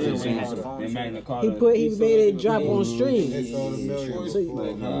Samsung. He made it drop on stream.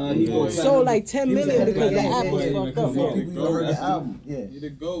 So like 10 million because the app was fucked up. People heard the album. Yeah, you the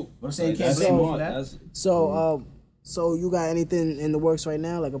GOAT. But I'm saying can't blame him for that. So you got anything in the works right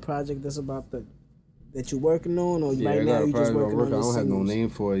now, like a project that's about that you're working on, or right now you just working on? I don't have no name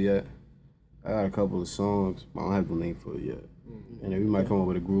for it yet. I got a couple of songs, but I don't have no name for it yet. And then we might come up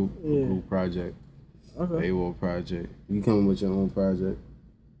with a group project, AWOL project. You come up with your own project.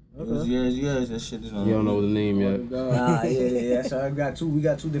 Yes, that shit is on. You don't know the name yet. Nah, yeah. So we got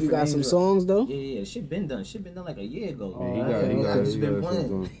two different. You got names some songs though. Yeah. Shit been done. Shit been done like a year ago. It's been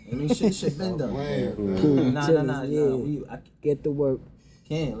playing. I mean, shit been done. Nah. I get the work.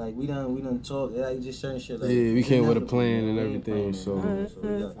 Can't like we done talk. Like just certain shit. Like, we came with a plan and everything. So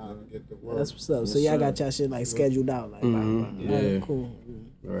that's what's up. So y'all got y'all shit like scheduled out. Like, cool.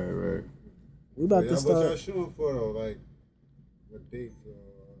 Right. We about to start. What y'all shooting for though? Like what dates?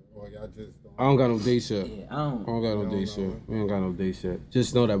 Or y'all just don't... I don't got no dates yet. Yeah, I don't got no dates yet. We ain't got no dates yet.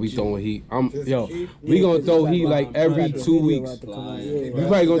 Just know that we throwing heat. We gonna throw heat like every 2 weeks. We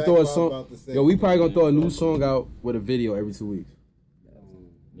probably gonna throw a song. We probably gonna throw a new song out with a video every 2 weeks.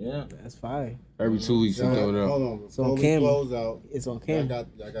 Yeah, that's fine. Every 2 weeks you throw it out. Hold on, it's on camera. It's on camera.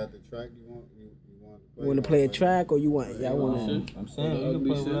 Y'all got the track you want. You want to play a track or you want? Y'all want to? I'm saying you can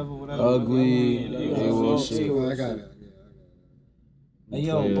play whatever. Ugly. I got it. Hey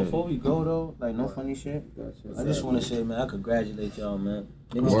yo, before we go though, like no funny shit. I just want to say, man, I congratulate y'all, man.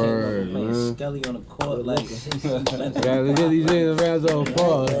 Niggas came up playing Skelly on the court, like. Let's get these niggas rounds of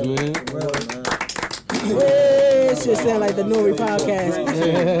applause, man. Real, man. Hey, shit sound like the Nori podcast.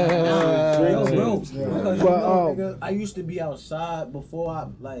 Bro, I used to be outside before I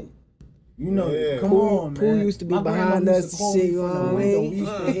like. You know, come on, man. Pooh used to be behind us and shit, you know what I mean? We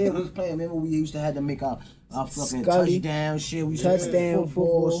used to hear, we was playing. Remember, we used to have to make our fucking touchdown shit. We used to play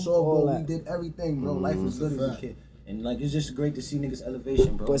football, softball. We did everything, bro. Life was good as a kid. And like, it's just great to see niggas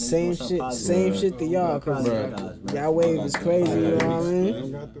elevation, bro. But same shit to y'all, cause y'all wave is crazy, you know what I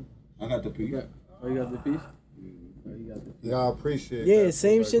mean? I got the piece. Oh, you got the piece? Y'all appreciate that. Yeah,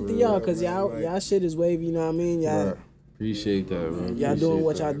 same shit to y'all, cause y'all shit is wavy, you know what I mean? Y'all. Appreciate that, man. Y'all doing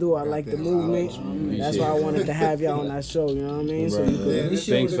what y'all do. I like the movement. That's why I wanted to have y'all on that show, you know what I mean? So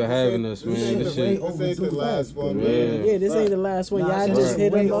thanks for having us, man. This ain't the last one, man. Yeah, this ain't the last one. Y'all just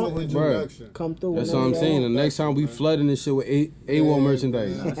hit them up. Come through. That's what I'm saying. The next time we flooding this shit with AWOL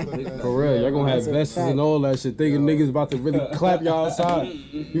merchandise. For real. Y'all gonna have vests and all that shit. Thinking niggas about to really clap y'all outside.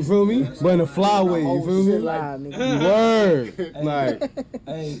 You feel me? But in a flyway, you feel me? Word. Like.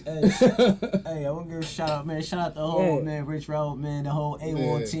 Hey, I want to give a shout out, man. Shout out the whole, man, Rich Road, man, the whole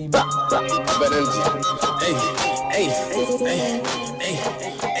AWOL team.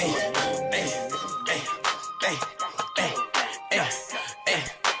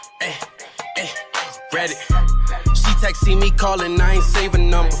 Ready. She texting me calling, I ain't saving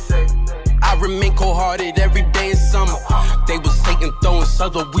number. I remain cold-hearted every day in summer. They was Satan throwing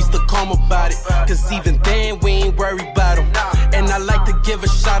subtle, we still calm about it. Cause even then, we ain't worried about them. And I like to give a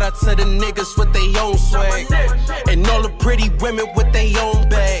shout out to the niggas with their own swag. And all the pretty women with their own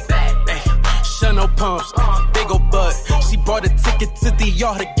bag. Chanel pumps, big ol' butt. She bought a ticket to the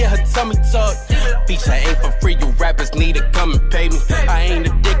yard to get her tummy tucked. Bitch, I ain't for free, you rappers need to come and pay me. I ain't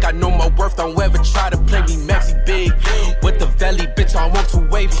a dick, I know my worth, don't ever try to play me. Maxi big, with the belly, bitch, I want to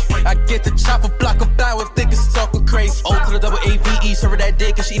wavy. I get the chopper, block a blow if niggas talking crazy. O to the double AVE, serve her that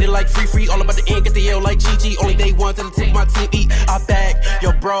dick, and she eat it like free. All about the end, get the L like GG. Only day one till the tip my team eat. I bag,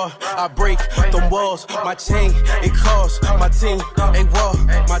 yo bro, I break them walls. My chain, it costs, my team,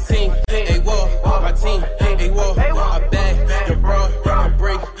 AWOL, my team, AWOL. My team, AWOL, I bag, yo bro, I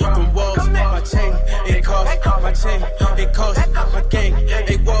break them walls. My chain, it costs, my chain, it costs, my gang,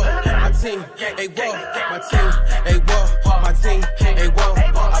 AWOL, my team, AWOL, my team, AWOL, my team, AWOL,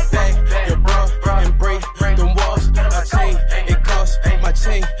 I bag, yo bro, and break them walls. My chain, it costs, my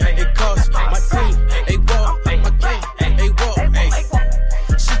chain, it costs, my team, AWOL, my gang, AWOL, ay.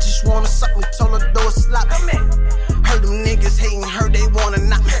 She just wanna suck me, told her do a slap. Heard them niggas hating, heard they wanna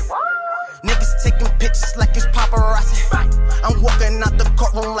knock me.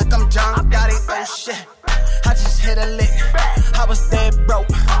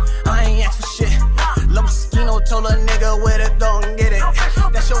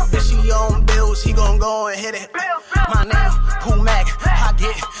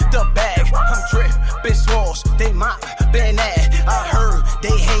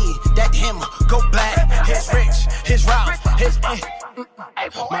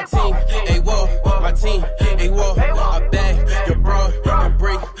 my team, AWOL, my team, AWOL. I bag your bro and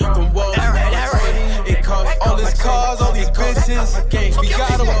break them walls. It costs all these cars, all these bitches. We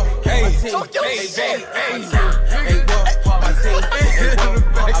got them. Hey, AWOL, my team, AWOL.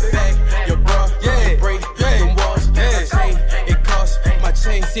 I bag your bro and break them walls. It costs my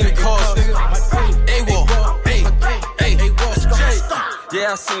chain, see it cost, nigga. My team, AWOL,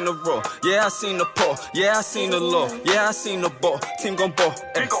 yeah, I seen the roll. Yeah, I seen the pour. Yeah, I seen the law. Yeah, I seen the ball. Team gon' ball.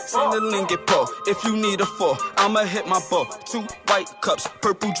 Seen the link get pull. If you need a four, I'ma hit my ball. 2 white cups,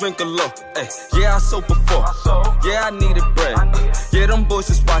 purple drink a low. Yeah, I sold before. Yeah, I needed bread. Yeah, them boys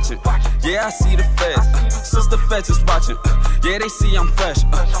is watching. Yeah, I see the feds. Sister feds is watching. Yeah, they see I'm fresh.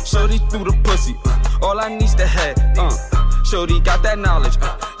 Shorty through the pussy. All I need's the head. Shorty got that knowledge.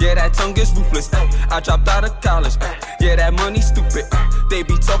 Yeah, that tongue is ruthless. I dropped out of college. Yeah, that money stupid. They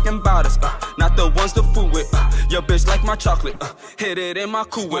be talking about us, not the ones to fool with. Your bitch like my chocolate. Hit it in my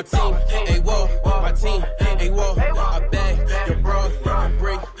cool whip. My team, AWOL, my team, AWOL. I bag your bro and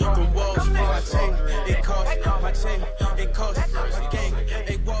break the walls. My chain, it costs. My chain, it costs. My gang,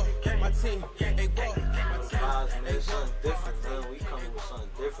 AWOL, my team, AWOL. It's something different, man. We coming with something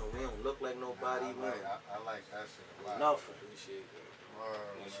different. We don't look like nobody, man. I like that shit a lot. Nothing. Appreciate that.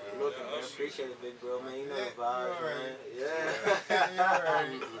 Looking, man. Appreciate it, big bro, man. You know the vibes, man. Yeah.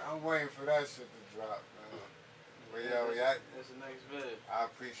 I'm waiting for that shit to drop, man. But yo, that's the next vid. I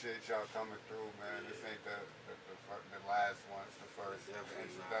appreciate y'all coming through, man. This ain't the last one. It's the first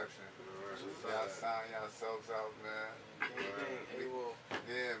introduction. Y'all sign yourselves out, man.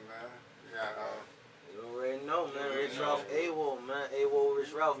 Yeah, man. You already know, man. Rich Ralph, AWOL, man. AWOL,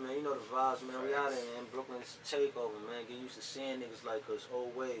 Rich Ralph, man. You know the vibes, man. We out here, man. Brooklyn's takeover, man. Get used to seeing niggas like us.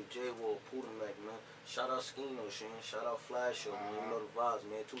 Old Wave, J-Wall, Poodamac, man. Shout out Skino, Shane. Shout out Flash Show, man. You know the vibes,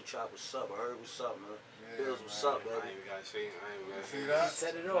 man. 2 Chop, what's up? I heard what's up, man. Bills, what's up, baby? I ain't got shit. I ain't got see that?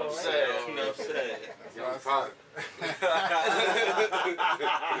 Said it all, right? Enough said. Yeah,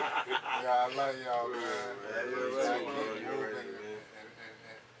 I love y'all, man. Keep moving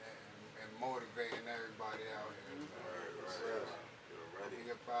and motivating everybody out here, man. We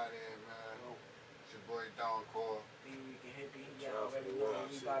up out here, man. It's your boy Don Core. Dricanhippie. Y'all already know what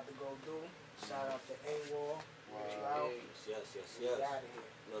we about to go do. Shout out to AWOL. Yes. We out of here.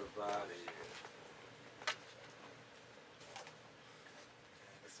 You know the vibes.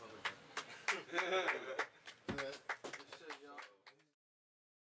 shit.